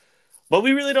 but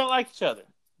we really don't like each other.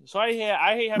 So I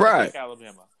hate having to pick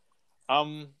Alabama.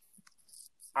 I'm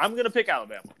going to pick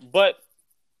Alabama, but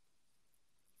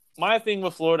my thing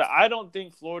with Florida, I don't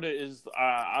think Florida is,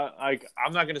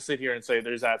 I'm not going to sit here and say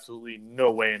there's absolutely no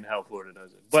way in hell Florida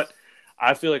does it, but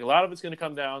I feel like a lot of it's going to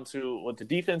come down to what the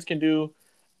defense can do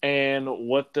and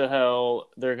what the hell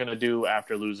they're gonna do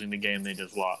after losing the game they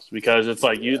just lost. Because it's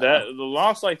like the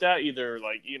loss like that, either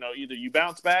you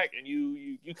bounce back and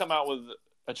you come out with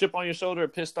a chip on your shoulder,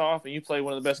 pissed off, and you play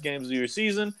one of the best games of your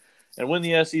season and win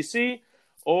the SEC,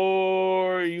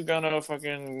 or you gonna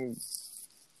fucking,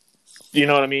 you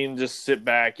know what I mean, just sit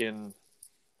back and,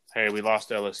 hey, we lost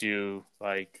to LSU,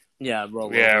 like.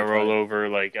 Roll over.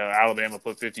 Like Alabama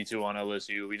put 52 on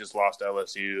LSU. We just lost to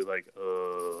LSU. Like,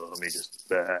 let me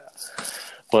just.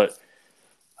 But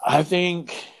I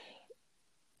think,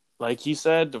 like he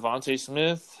said, Devontae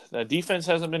Smith, the defense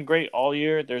hasn't been great all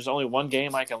year. There's only one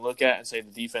game I can look at and say the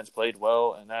defense played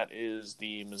well, and that is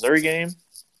the Missouri game.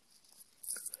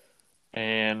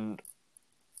 And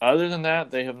other than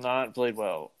that, they have not played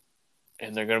well.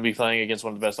 And they're going to be playing against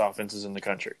one of the best offenses in the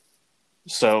country.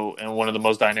 So, and one of the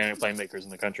most dynamic playmakers in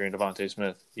the country, in Devontae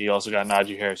Smith. You also got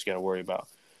Najee Harris you got to worry about.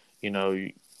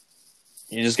 You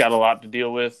just got a lot to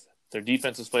deal with. Their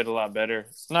defense has played a lot better.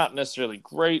 It's not necessarily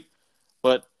great,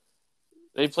 but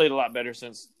they've played a lot better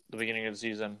since the beginning of the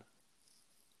season.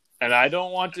 And I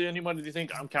don't want anybody to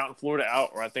think I'm counting Florida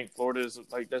out, or I think Florida is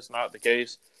like, that's not the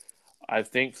case. I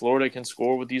think Florida can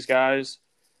score with these guys.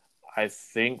 I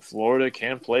think Florida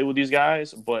can play with these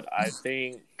guys, but I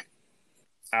think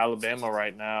Alabama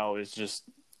right now is just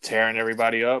tearing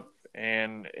everybody up.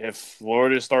 And if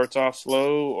Florida starts off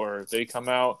slow, or if they come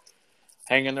out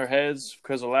hanging their heads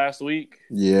because of last week,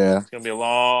 it's going to be a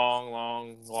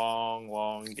long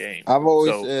game. I've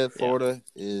always said Florida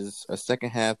is a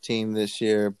second-half team this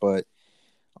year, but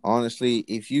honestly,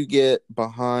 if you get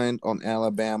behind on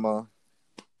Alabama,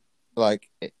 like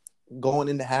going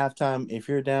into halftime, if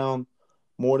you're down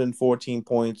more than 14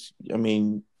 points, I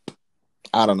mean,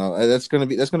 I don't know. That's gonna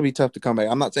be tough to come back.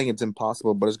 I'm not saying it's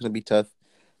impossible, but it's gonna be tough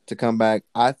to come back.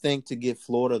 I think to give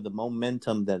Florida the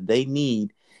momentum that they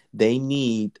need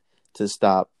to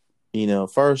stop.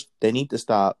 First they need to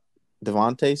stop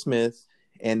Devontae Smith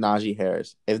and Najee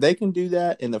Harris. If they can do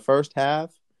that in the first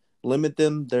half, limit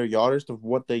their yardage to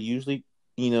what they usually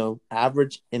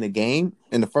average in a game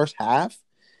in the first half,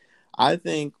 I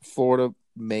think Florida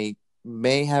may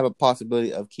have a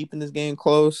possibility of keeping this game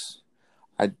close.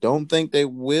 I don't think they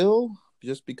will,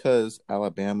 just because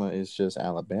Alabama is just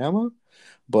Alabama.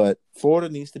 But Florida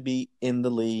needs to be in the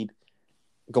lead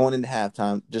going into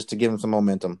halftime just to give them some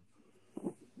momentum.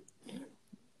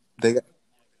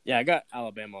 I got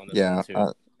Alabama on this one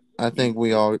too. I think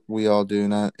we all do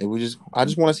not. I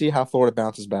just want to see how Florida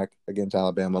bounces back against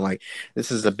Alabama. Like,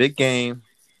 this is a big game,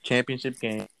 championship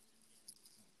game.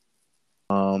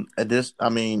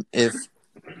 If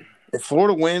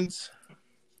Florida wins,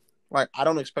 like, I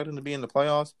don't expect them to be in the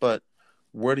playoffs, but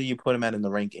where do you put them at in the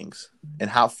rankings? And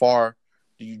how far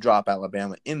do you drop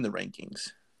Alabama in the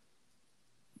rankings?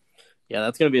 Yeah,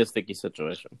 that's going to be a sticky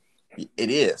situation. It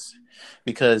is.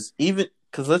 Because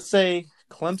let's say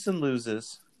Clemson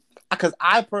loses, because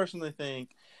I personally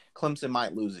think Clemson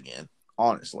might lose again,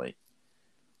 honestly.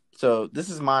 So this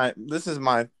is my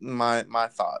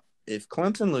thought. If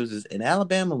Clemson loses and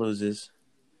Alabama loses,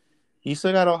 you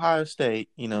still got Ohio State.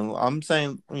 I'm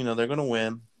saying, they're going to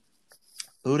win.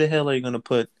 Who the hell are you going to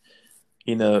put,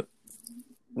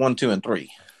 1, 2, and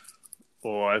 3?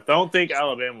 Well, I don't think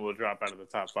Alabama will drop out of the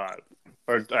top 5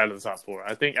 or out of the top 4.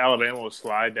 I think Alabama will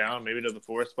slide down maybe to the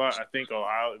 4th spot. I think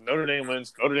Notre Dame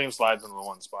wins. Notre Dame slides into the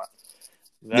 1 spot.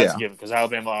 That's a given because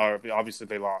Alabama obviously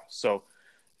they lost. So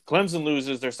Clemson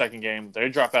loses their second game. They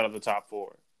drop out of the top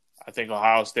 4. I think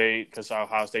Ohio State, because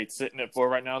Ohio State's sitting at 4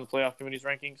 right now in the playoff committee's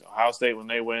rankings. Ohio State, when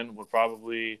they win, would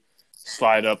probably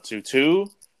slide up to 2.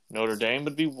 Notre Dame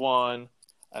would be 1.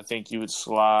 I think you would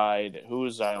slide. Who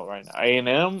is out right now?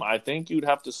 A&M. I think you'd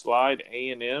have to slide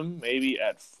A&M maybe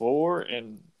at 4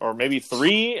 or maybe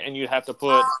 3, and you'd have to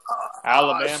put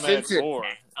Alabama at 4.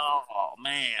 Oh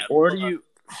man! Or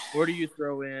do you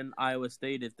throw in Iowa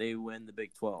State if they win the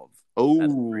Big 12?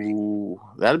 Oh,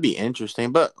 that'd be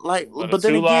interesting. But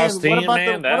then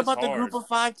again, what about the group of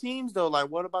 5 teams though? Like,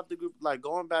 what about the group? Like,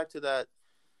 going back to that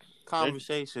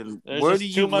conversation, where do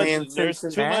you land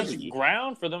Cincinnati? There's too much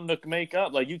ground for them to make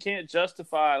up. Like, you can't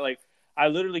justify. Like, I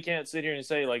literally can't sit here and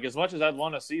say, like, as much as I'd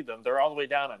want to see them, they're all the way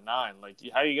down at 9. Like,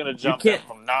 how are you going to jump them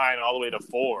from 9 all the way to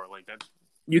 4? Like, that's.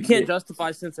 You can't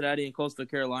justify Cincinnati and Coastal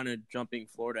Carolina jumping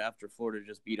Florida after Florida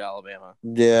just beat Alabama.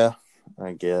 Yeah,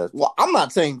 I guess. Well, I'm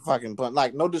not saying fucking, but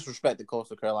like, no disrespect to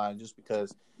Coastal Carolina just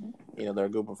because they're a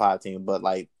group of 5 team, but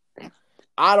like,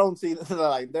 I don't see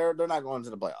like they're not going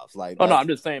to the playoffs. Like, no, I'm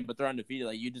just saying, but they're undefeated.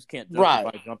 Like, you just can't justify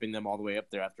jumping them all the way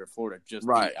up there after Florida just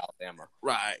beat Alabama.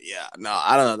 Right? Yeah. No,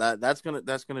 I don't know. That's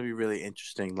gonna be really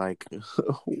interesting. Like,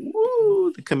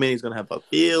 woo, the committee's gonna have a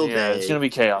field day. It's gonna be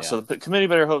chaos. Yeah. So the committee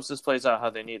better hopes this plays out how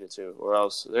they need it to, or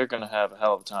else they're gonna have a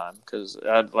hell of a time. Because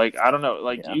I don't know.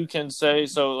 Like you can say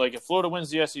so. Like if Florida wins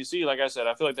the SEC, like I said,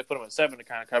 I feel like they put them at 7 to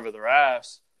kind of cover their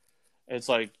ass. It's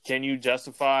like, can you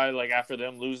justify, like, after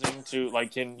them losing to,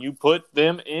 like, can you put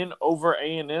them in over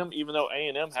A&M, even though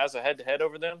A&M has a head-to-head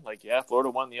over them? Like, yeah, Florida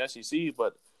won the SEC,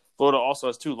 but Florida also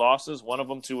has 2 losses, one of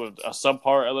them to a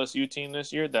subpar LSU team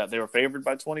this year that they were favored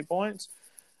by 20 points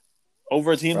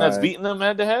over a team that's beaten them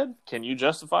head-to-head. Can you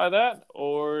justify that?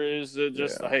 Or is it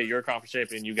just, hey, you're a conference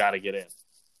champion, you got to get in?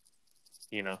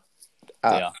 You know?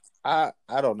 I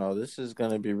don't know. This is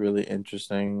going to be really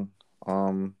interesting.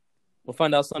 We'll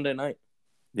find out Sunday night.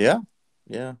 Yeah.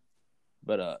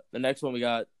 But the next one we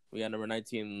got number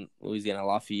 19 Louisiana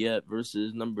Lafayette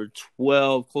versus number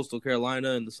 12 Coastal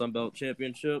Carolina in the Sun Belt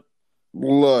Championship.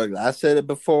 Look, I said it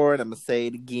before and I'm gonna say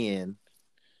it again.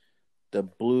 The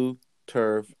Blue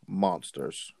Turf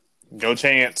Monsters. Go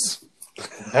Chance.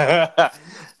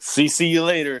 See you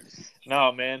later.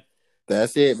 No, man.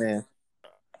 That's it, man.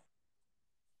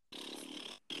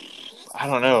 I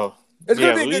don't know. It's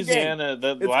gonna be a Louisiana, good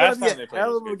game. The last time they played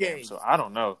was a good game. So I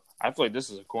don't know. I feel like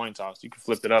this is a coin toss. You can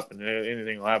flip it up and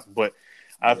anything will happen. But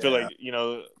I feel like,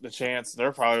 the Chance,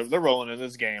 they're rolling in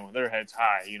this game with their heads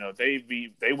high.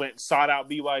 They went and sought out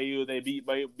BYU. They beat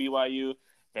BYU.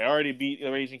 They already beat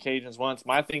the Raging Cajuns once.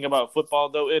 My thing about football,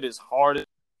 though, it is hard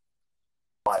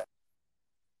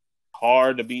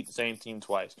to beat the same team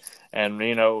twice. And,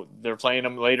 they're playing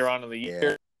them later on in the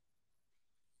year.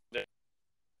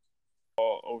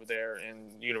 Over there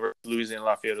in University of Louisiana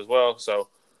Lafayette as well. So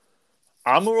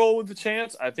I'm going to roll with the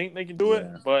Chance. I think they can do it,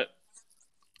 but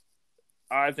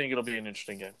I think it'll be an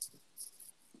interesting game.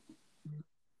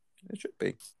 It should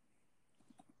be.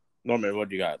 Norman, what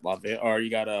do you got? Lafayette? Or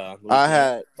you got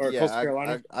Coastal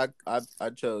Carolina? I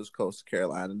chose Coastal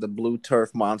Carolina, the Blue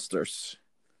Turf Monsters.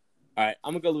 All right,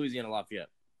 I'm going to go Louisiana Lafayette.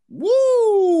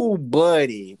 Woo,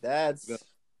 buddy. I'm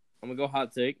going to go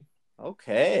hot take.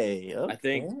 Okay. I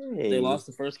think they lost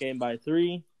the first game by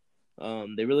 3.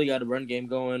 They really got a run game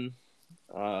going.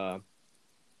 I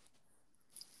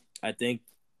think,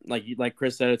 like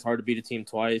Chris said, it's hard to beat a team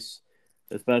twice,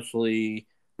 especially.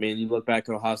 I mean, you look back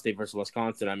at Ohio State versus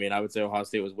Wisconsin. I mean, I would say Ohio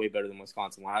State was way better than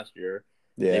Wisconsin last year.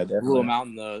 Yeah, they blew them out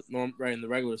in the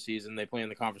regular season. They play in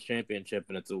the conference championship,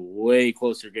 and it's a way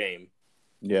closer game.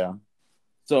 Yeah.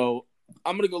 So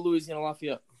I'm gonna go Louisiana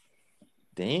Lafayette.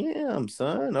 Damn,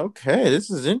 son. Okay,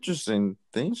 this is interesting.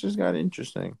 Things just got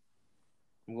interesting.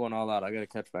 I'm going all out. I got to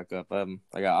catch back up. I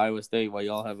got Iowa State while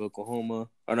y'all have Oklahoma.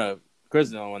 Or no, Chris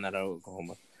is the only one that had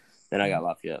Oklahoma. Then I got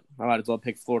Lafayette. I might as well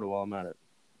pick Florida while I'm at it.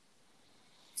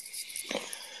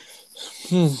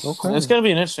 Okay. It's going to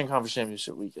be an interesting conference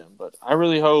championship weekend, but I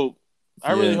really hope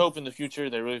in the future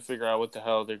they really figure out what the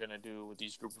hell they're going to do with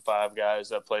these group of 5 guys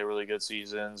that play really good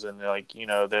seasons. And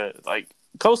they're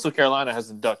Coastal Carolina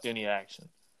hasn't ducked any action.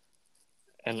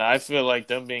 And I feel like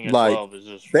them being at 12 is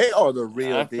just... They are the real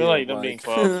deal. I feel like them being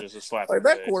 12 is just a slap in the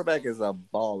that face. quarterback is a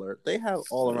baller. They have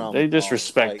all around... They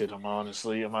disrespected him,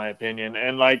 honestly, in my opinion.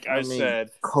 And I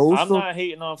said, I'm not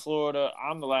hating on Florida.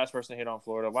 I'm the last person to hate on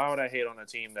Florida. Why would I hate on a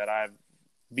team that I've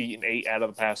beaten 8 out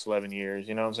of the past 11 years?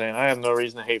 You know what I'm saying? I have no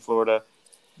reason to hate Florida.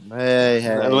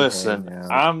 Listen,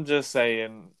 I'm just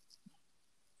saying...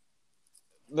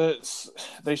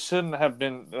 They shouldn't have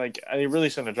been they really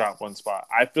shouldn't have dropped one spot.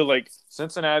 I feel like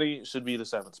Cincinnati should be the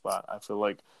 7th spot. I feel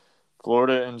like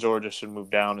Florida and Georgia should move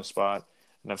down a spot,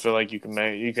 and I feel like you can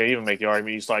even make the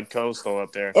argument you slide Coastal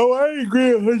up there. Oh, I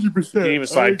agree 100%. You even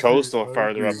slide Coastal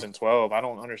farther up than 12. I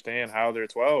don't understand how they're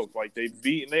 12.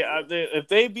 If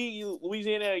they beat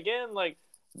Louisiana again,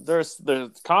 they're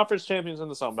conference champions in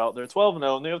the Sun Belt. They're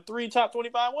 12-0, and they have 3 top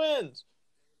 25 wins.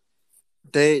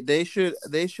 They should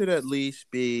at least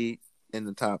be in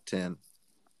the top 10.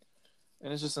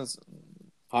 And it's just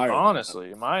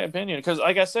honestly, in my opinion, because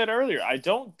like I said earlier, I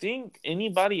don't think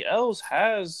anybody else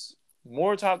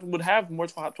would have more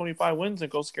top 25 wins than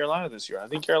Coastal Carolina this year. I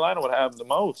think Carolina would have the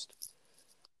most.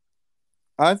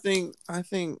 I think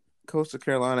Coastal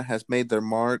Carolina has made their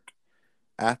mark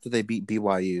after they beat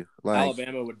BYU.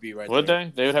 Alabama would be right there. Would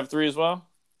they? They would have 3 as well?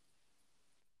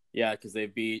 Yeah, because they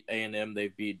beat A&M, they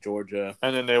beat Georgia.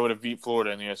 And then they would have beat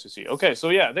Florida in the SEC. Okay, so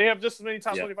yeah, they have just as many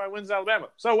top 25 wins as Alabama.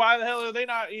 So why the hell are they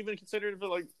not even considered for I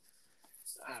don't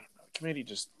know, committee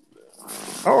just...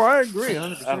 Oh, I agree,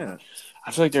 100%.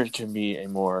 I feel like there can be a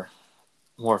more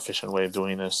efficient way of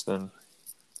doing this than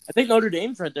I think Notre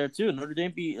Dame's right there too. Notre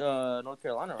Dame beat North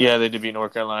Carolina. Right? Yeah, they did beat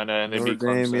North Carolina and they Notre beat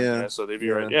Clemson. Dame, Yeah, so they'd be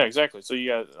right. Yeah, exactly. So you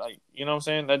got you know what I'm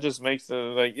saying? That just makes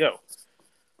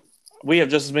we have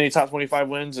just as many top 25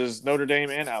 wins as Notre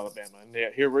Dame and Alabama, and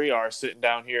here we are sitting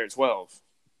down here at 12.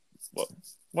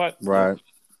 What? Right.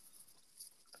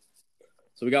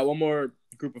 So we got one more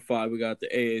group of 5. We got the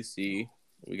AAC.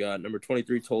 We got number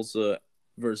 23 Tulsa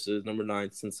versus number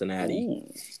 9 Cincinnati.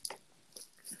 Ooh.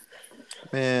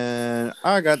 Man,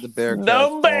 I got the Bearcats.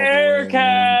 No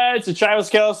Bearcats! The Travis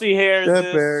Kelce here.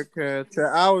 The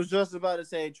Bearcats. I was just about to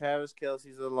say Travis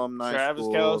Kelce's alumni. Travis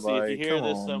school. Kelce, like, if you hear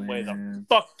this some way, the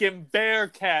fucking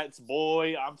Bearcats,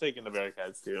 boy. I'm taking the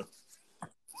Bearcats too.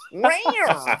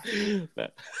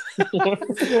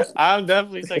 I'm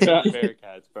definitely taking the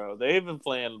Bearcats, bro. They've been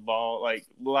playing ball like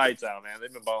lights out, man.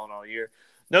 They've been balling all year.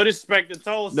 No disrespect to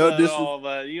Tulsa at all,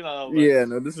 but you know. Yeah,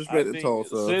 no disrespect to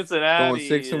Tulsa. Cincinnati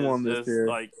going 6-1 this year.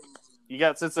 Like you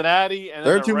got Cincinnati, and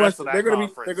they're then too the much. rest of that They're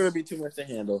conference. They're gonna be too much to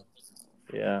handle.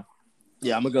 Yeah.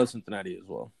 Yeah, I'm gonna go Cincinnati as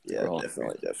well. Yeah,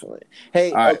 definitely.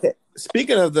 Hey, okay.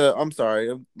 Speaking of I'm sorry.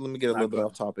 Let me get a little bit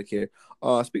off topic here.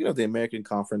 Speaking of the American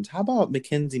Conference, how about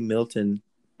Mackenzie Milton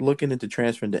looking into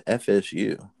transferring to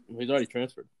FSU? He's already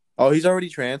transferred. Oh, he's already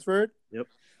transferred? Yep.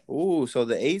 Ooh, so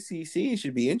the ACC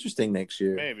should be interesting next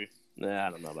year. Maybe. Nah, I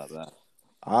don't know about that.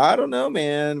 I don't know,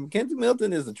 man. Mackenzie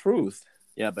Milton is the truth.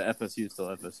 Yeah, but FSU is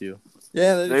still FSU.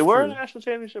 Yeah, they were a national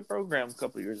championship program a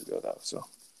couple of years ago, though. So.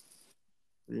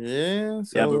 Yeah.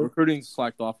 Yeah, but recruiting's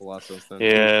slacked off a lot since then.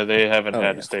 Yeah, they haven't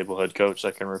had a stable head coach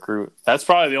that can recruit. That's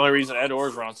probably the only reason Ed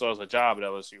Orgeron still has a job at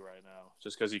LSU right now,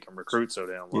 just because he can recruit so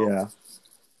damn well.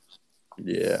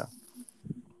 Yeah.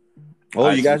 Oh,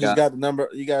 you guys just got the number.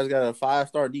 You guys got a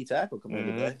 5-star D tackle coming in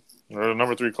today. They're the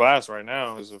number 3 class right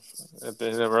now. Is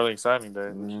a really exciting day,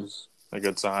 which is a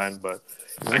good sign. But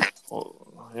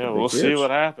we'll see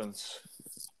what happens.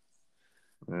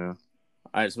 Yeah.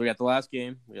 All right, so we got the last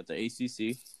game. We got the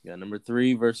ACC. We got number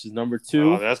 3 versus number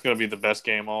 2. Oh, that's going to be the best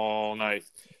game all night.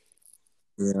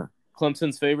 Yeah.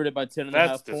 Clemson's favored by 10.5 points.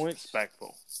 That's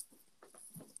disrespectful.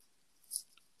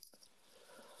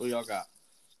 Who y'all got?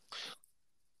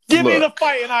 Give me the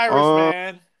Fighting Irish,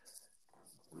 man.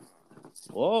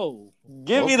 Whoa.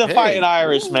 Give me the Fighting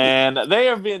Irish, man. They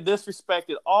are being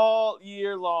disrespected all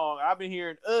year long. I've been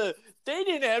hearing, they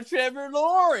didn't have Trevor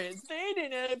Lawrence.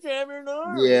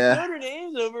 Yeah. Notre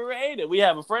Dame's overrated. We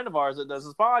have a friend of ours that does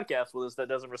this podcast with us that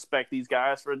doesn't respect these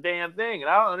guys for a damn thing.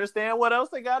 And I don't understand what else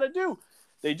they got to do.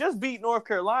 They just beat North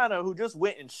Carolina, who just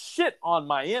went and shit on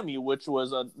Miami, which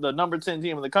was the number 10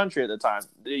 team in the country at the time.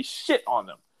 They shit on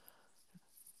them.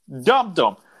 Dumped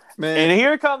them. Man. And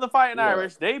here come the Fighting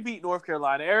Irish. They beat North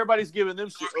Carolina. Everybody's giving them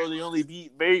shit. Oh, they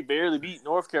only barely beat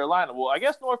North Carolina. Well, I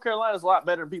guess North Carolina's a lot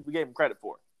better than people gave them credit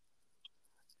for.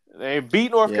 They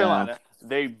beat North Carolina.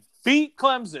 They beat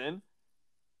Clemson.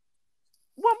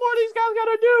 What more these guys got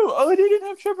to do? Oh, they didn't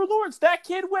have Trevor Lawrence. That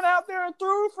kid went out there and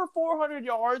threw for 400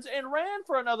 yards and ran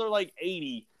for another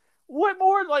 80. What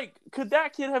more could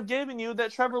that kid have given you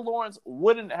that Trevor Lawrence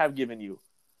wouldn't have given you?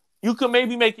 You could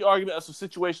maybe make the argument of some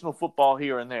situational football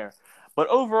here and there. But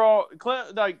overall,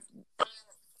 Kyron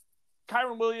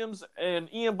Williams and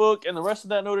Ian Book and the rest of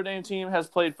that Notre Dame team has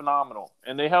played phenomenal.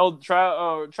 And they held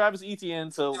Travis Etienne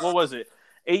to,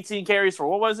 18 carries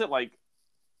for,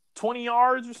 20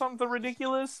 yards or something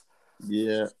ridiculous?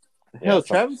 Yeah. Hell,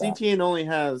 Travis Etienne only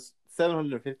has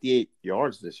 758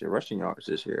 yards this year, rushing yards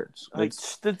this year.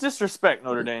 The disrespect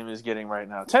Notre Dame is getting right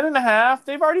now. 10.5.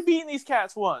 They've already beaten these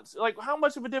cats once. How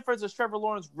much of a difference is Trevor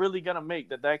Lawrence really gonna make?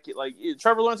 That kid,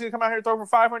 Trevor Lawrence gonna come out here and throw for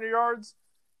 500 yards?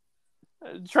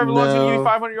 Trevor Lawrence gonna give you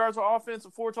 500 yards of offense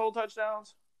and 4 total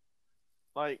touchdowns?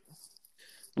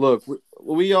 Look,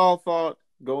 we all thought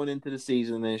going into the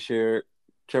season this year,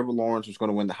 Trevor Lawrence was going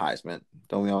to win the Heisman.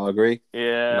 Don't we all agree?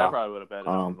 Yeah, no. I probably would have bet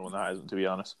him to win the Heisman, to be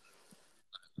honest.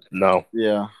 No.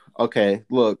 Yeah. Okay.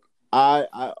 Look, I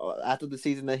after the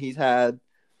season that he's had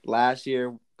last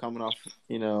year, coming off,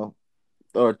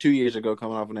 or 2 years ago,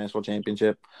 coming off a national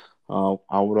championship,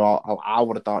 I would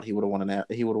have thought he would have won a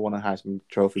Heisman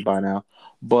Trophy by now.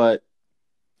 But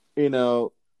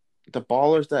the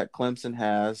ballers that Clemson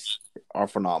has are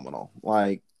phenomenal.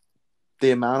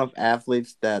 The amount of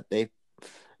athletes that that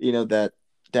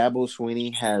Dabo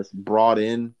Swinney has brought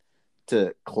in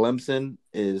to Clemson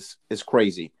is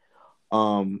crazy.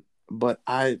 But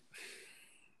I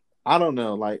don't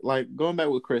know. Like going back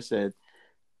to what Chris said,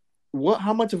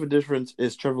 how much of a difference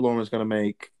is Trevor Lawrence going to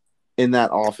make in that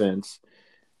offense?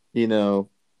 In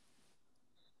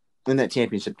that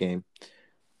championship game.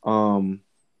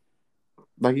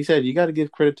 Like you said, you got to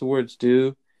give credit to where it's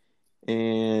due.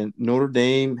 And Notre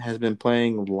Dame has been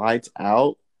playing lights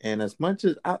out And as much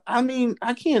as I mean,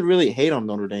 I can't really hate on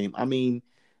Notre Dame. I mean,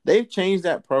 they've changed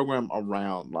that program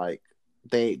around. Like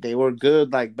they were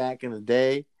good like back in the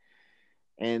day,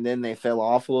 and then they fell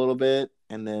off a little bit,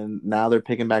 and then now they're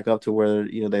picking back up to where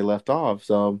they left off.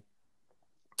 So,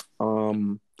 I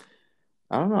don't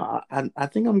know. I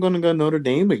think I'm gonna go Notre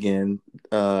Dame again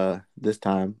this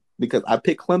time because I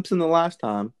picked Clemson the last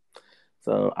time.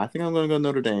 So I think I'm gonna go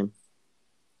Notre Dame.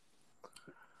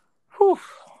 Whew.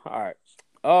 All right.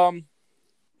 I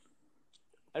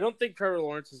don't think Trevor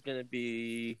Lawrence is gonna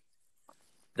be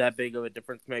that big of a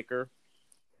difference maker.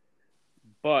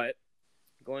 But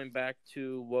going back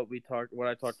to what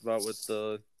I talked about with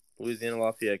the Louisiana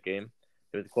Lafayette game,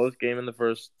 it was a close game in the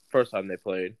first time they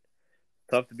played.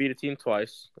 Tough to beat a team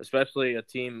twice, especially a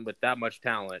team with that much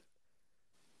talent.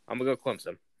 I'm gonna go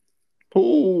Clemson.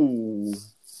 Ooh.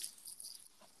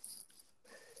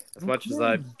 As much as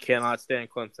I cannot stand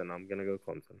Clemson, I'm gonna go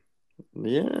Clemson.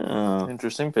 Yeah.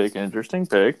 Interesting pick.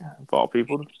 Of all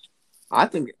people, I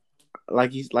think,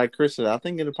 like Chris said, I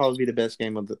think it'll probably be the best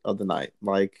game of the night.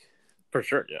 Like for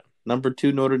sure, yeah. Number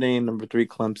 2 Notre Dame, number 3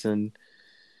 Clemson.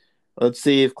 Let's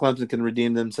see if Clemson can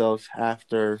redeem themselves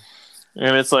after.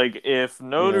 And it's like if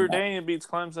Notre Dame beats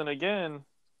Clemson again,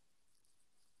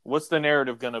 what's the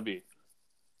narrative gonna be?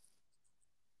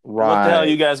 Right. What the hell are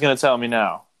you guys gonna tell me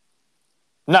now?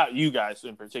 Not you guys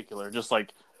in particular, just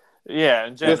like in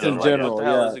general. Just in general, what the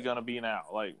hell is it gonna be now?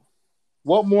 Like,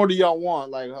 what more do y'all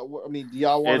want? Like, I mean, do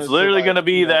y'all want? It's literally going to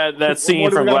be that scene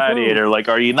from Gladiator. Like,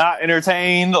 are you not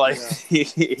entertained? Like,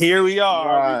 here we are.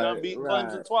 Right, we done beat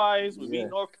Clemson twice. We beat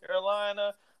North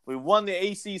Carolina. We won the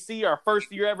ACC, our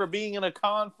first year ever being in a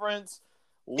conference.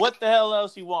 What the hell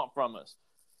else you want from us?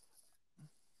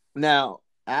 Now,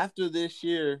 after this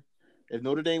year, if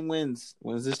Notre Dame wins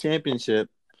this championship,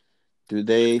 do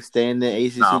they stay in the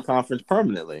ACC conference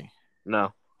permanently?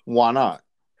 No. Why not?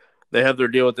 They have their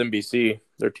deal with NBC,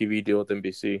 their TV deal with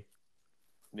NBC.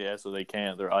 Yeah, so they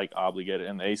can't. They're like obligated,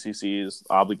 and the ACC is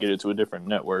obligated to a different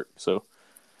network. So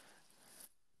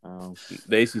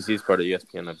the ACC is part of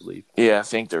ESPN, I believe. Yeah, I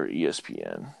think they're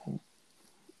ESPN.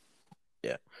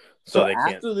 Yeah. So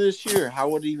after this year, how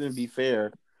would it even be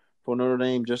fair for Notre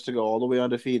Dame just to go all the way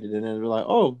undefeated and then be like,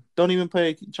 oh, don't even play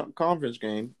a conference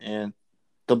game, and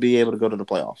they'll be able to go to the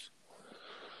playoffs?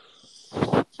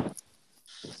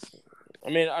 I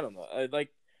mean, I don't know. I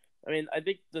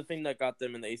think the thing that got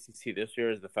them in the ACC this year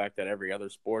is the fact that every other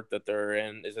sport that they're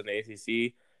in is in the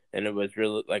ACC, and it was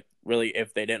really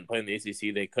if they didn't play in the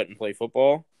ACC, they couldn't play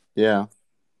football. Yeah,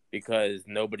 because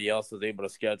nobody else was able to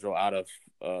schedule out of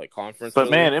conference. But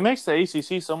man, it makes the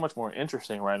ACC so much more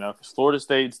interesting right now because Florida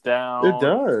State's down. It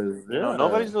does. Yeah.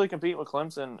 Nobody's really competing with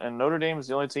Clemson, and Notre Dame is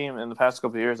the only team in the past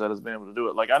couple of years that has been able to do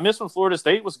it. Like I miss when Florida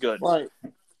State was good.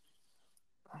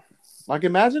 Like,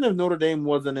 imagine if Notre Dame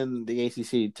wasn't in the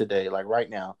ACC today, like right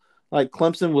now. Like,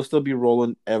 Clemson will still be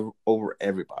rolling over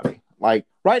everybody. Like,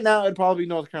 right now, it'd probably be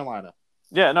North Carolina.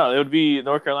 Yeah, no, it would be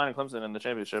North Carolina and Clemson in the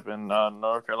championship, and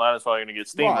North Carolina's probably going to get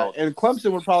steamrolled. Right. And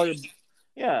Clemson would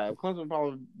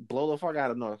probably blow the fuck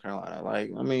out of North Carolina.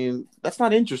 Like, I mean, that's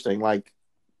not interesting. Like,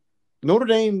 Notre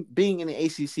Dame being in the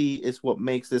ACC is what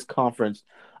makes this conference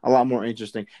a lot more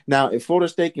interesting. Now, if Florida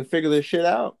State can figure this shit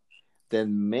out,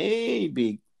 then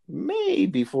maybe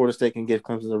Florida State can give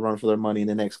Clemson a run for their money in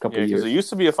the next couple of years. It used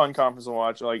to be a fun conference to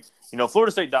watch. Like,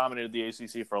 Florida State dominated the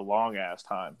ACC for a long ass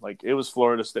time. Like, it was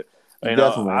Florida State. I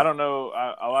don't know.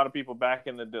 A lot of people back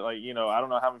in the day, I don't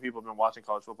know how many people have been watching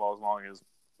college football as long as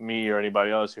me or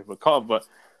anybody else here. But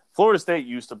Florida State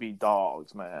used to be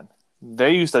dogs, man.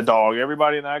 They used to dog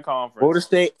everybody in that conference. Florida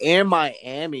State and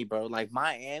Miami, bro. Like,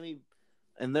 Miami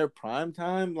in their prime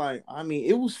time, like, I mean,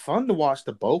 it was fun to watch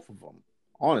the both of them.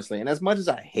 Honestly, and as much as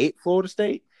I hate Florida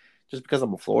State, just because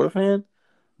I'm a Florida fan,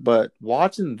 but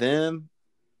watching them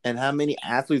and how many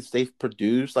athletes they've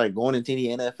produced, like going into the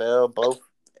NFL, both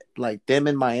like them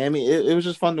in Miami, it was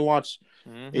just fun to watch.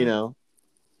 Mm-hmm.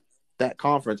 That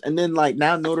conference, and then like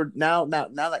now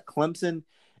that Clemson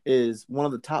is one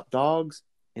of the top dogs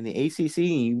in the ACC,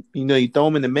 you throw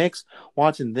them in the mix,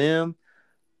 watching them,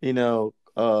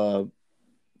 Florida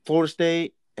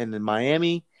State and then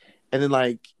Miami, and then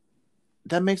like.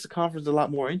 That makes the conference a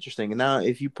lot more interesting. And now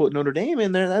if you put Notre Dame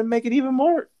in there, that'd make it even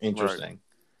more interesting. Right.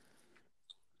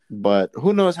 But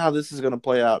who knows how this is going to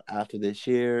play out after this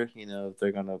year? If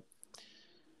they're going to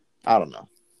 – I don't know.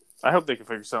 I hope they can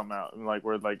figure something out. And like,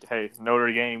 we're like, hey,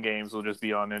 Notre Dame games will just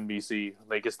be on NBC.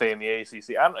 They can stay in the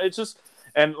ACC. It's just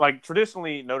 – and like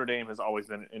traditionally, Notre Dame has always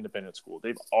been an independent school.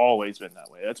 They've always been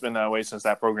that way. That's been that way since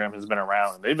that program has been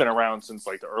around. They've been around since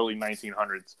like the early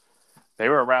 1900s. They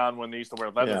were around when they used to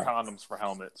wear leather condoms for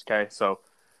helmets, okay? So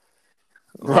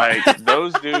Like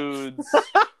those dudes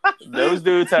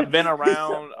have been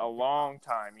around a long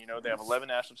time. You know, they have 11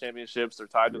 national championships. They're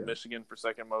tied with Michigan for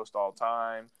second most all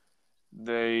time.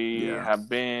 They have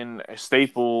been a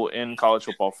staple in college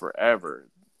football forever.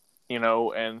 You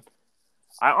know, and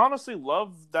I honestly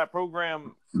love that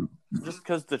program just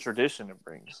because the tradition it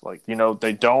brings. Like, you know,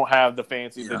 they don't have the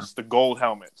fancy, just the gold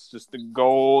helmets,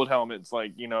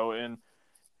 like, you know, and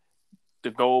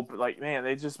the gold, like, man,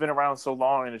 they've just been around so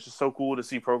long, and it's just so cool to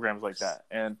see programs like that.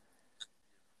 And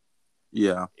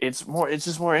it's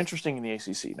just more interesting in the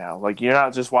ACC now. Like, you're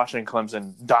not just watching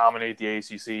Clemson dominate the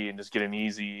ACC and just get an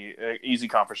easy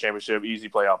conference championship, easy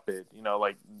playoff bid. You know,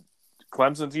 like,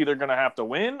 Clemson's either going to have to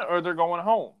win or they're going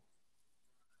home.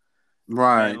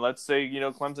 Right. And let's say, you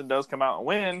know, Clemson does come out and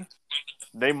win.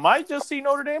 They might just see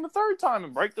Notre Dame a third time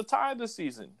and break the tie this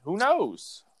season. Who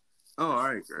knows? Oh, all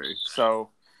right, great. So,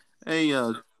 hey,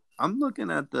 I'm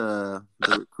looking at the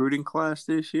recruiting class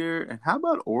this year, and how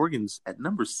about Oregon's at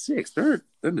number 6? They're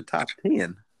in the top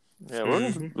 10.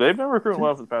 Yeah, they've been recruiting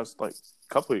well for the past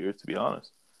couple of years, to be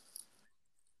honest.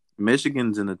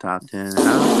 Michigan's in the top 10.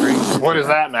 What does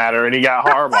that matter? And he got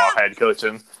Harbaugh head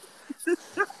coaching.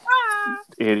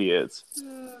 Idiots.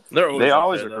 They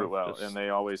always recruit well, and they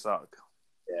always suck.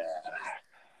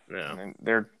 Yeah. And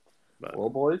they're well,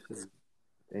 boys.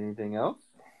 Anything else?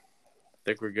 I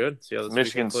think we're good. See how this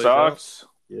Michigan sucks.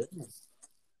 Yeah.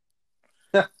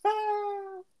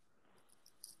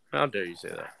 How dare you say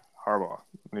that? Harbaugh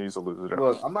needs to lose it.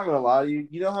 Look, I'm not gonna lie to you.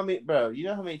 You know how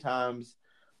many times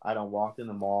I don't walk in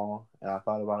the mall and I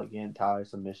thought about getting Tyler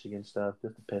some Michigan stuff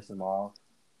just to piss him off.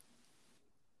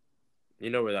 You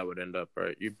know where that would end up,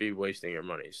 right? You'd be wasting your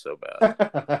money so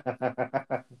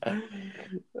bad.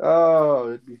 Oh,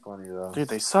 it'd be funny though. Dude,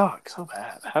 they suck so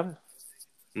bad.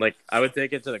 Like, I would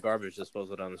take it to the garbage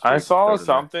disposal down the street. I saw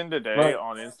something today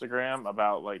on Instagram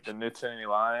about, like, the Nittany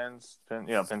Lions,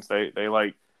 Penn State.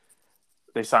 They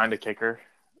signed a kicker.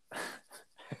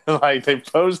 Like, they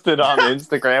posted on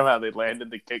Instagram how they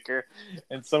landed the kicker,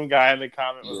 and some guy in the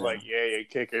comment was like, "Yeah,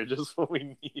 kicker, just what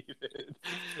we needed."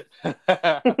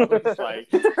 I was like,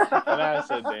 and I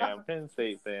said, "Damn, Penn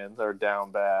State fans are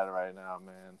down bad right now,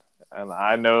 man." And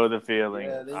I know the feeling.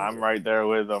 I'm right there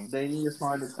with them. They need to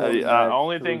find a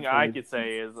only thing I could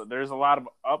say is that there's a lot of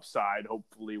upside,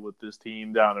 hopefully, with this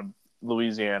team down in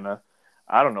Louisiana.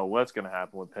 I don't know what's going to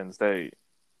happen with Penn State.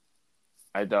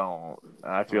 I don't.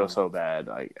 I feel so bad.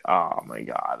 Like, oh my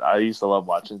God. I used to love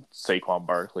watching Saquon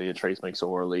Barkley and Trace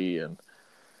McSorley.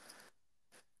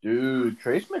 Dude,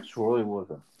 Trace McSorley was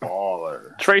a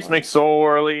baller. Trace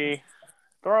McSorley,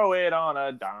 throw it on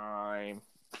a dime.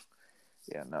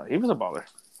 Yeah, no, he was a baller.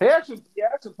 He actually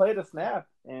played a snap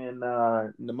in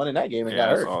the Monday night game and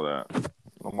got hurt. I saw that.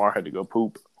 Lamar had to go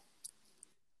poop.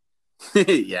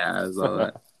 Yeah, I saw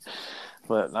that.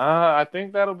 But I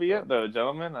think that'll be it, though,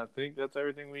 gentlemen. I think that's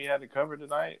everything we had to cover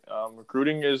tonight.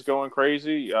 Recruiting is going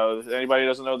crazy. If anybody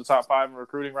doesn't know the top 5 in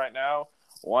recruiting right now,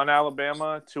 1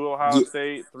 Alabama, 2 Ohio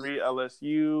State, 3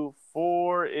 LSU,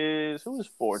 4 is – who is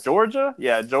 4? Georgia?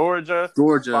 Yeah, Georgia.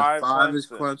 5 is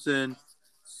Clemson.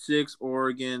 6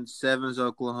 Oregon, 7 is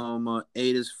Oklahoma,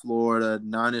 8 is Florida,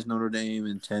 9 is Notre Dame,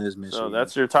 and 10 is Michigan. So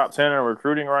that's your top 10 in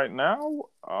recruiting right now.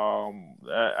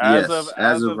 As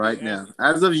of right now,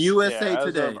 as of USA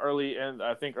Today.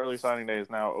 I think early signing day is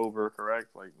now over.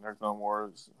 Correct? Like, there's no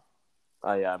more.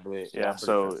 Oh yeah, I believe. Yeah.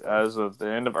 So as of the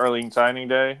end of early signing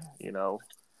day,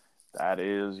 that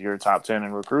is your top 10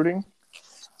 in recruiting.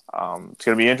 It's going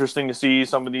to be interesting to see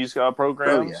some of these programs.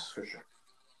 Oh yeah, for sure.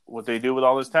 What they do with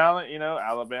all this talent,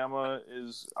 Alabama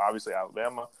is obviously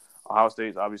Alabama. Ohio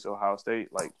State is obviously Ohio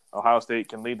State. Like, Ohio State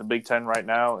can lead the Big Ten right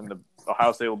now, and the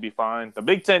Ohio State will be fine. The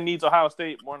Big Ten needs Ohio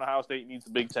State more than Ohio State needs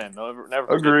the Big Ten. Never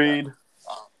Agreed.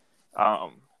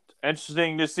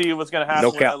 Interesting to see what's going to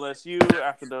happen with LSU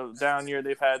after the down year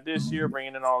they've had this year,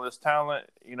 bringing in all this talent.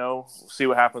 We'll see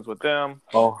what happens with them.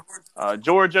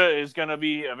 Georgia is going to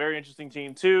be a very interesting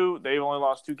team too. They've only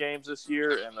lost 2 games this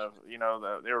year, and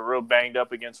they were real banged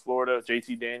up against Florida.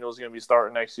 JT Daniels is going to be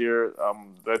starting next year.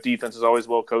 The defense is always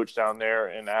well coached down there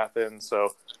in Athens,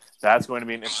 so that's going to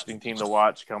be an interesting team to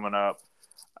watch coming up.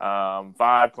 5,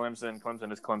 Clemson.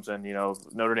 Clemson is Clemson.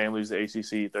 Notre Dame loses the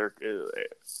ACC.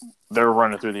 They're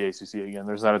running through the ACC again.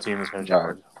 There's not a team that's going to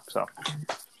challenge. So it's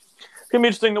going to be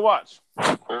interesting to watch.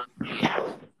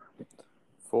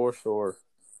 For sure.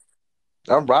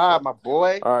 All right, my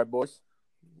boy. All right, boys.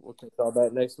 We'll catch y'all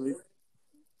back next week.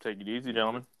 Take it easy,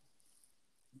 gentlemen.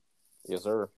 Yes, sir.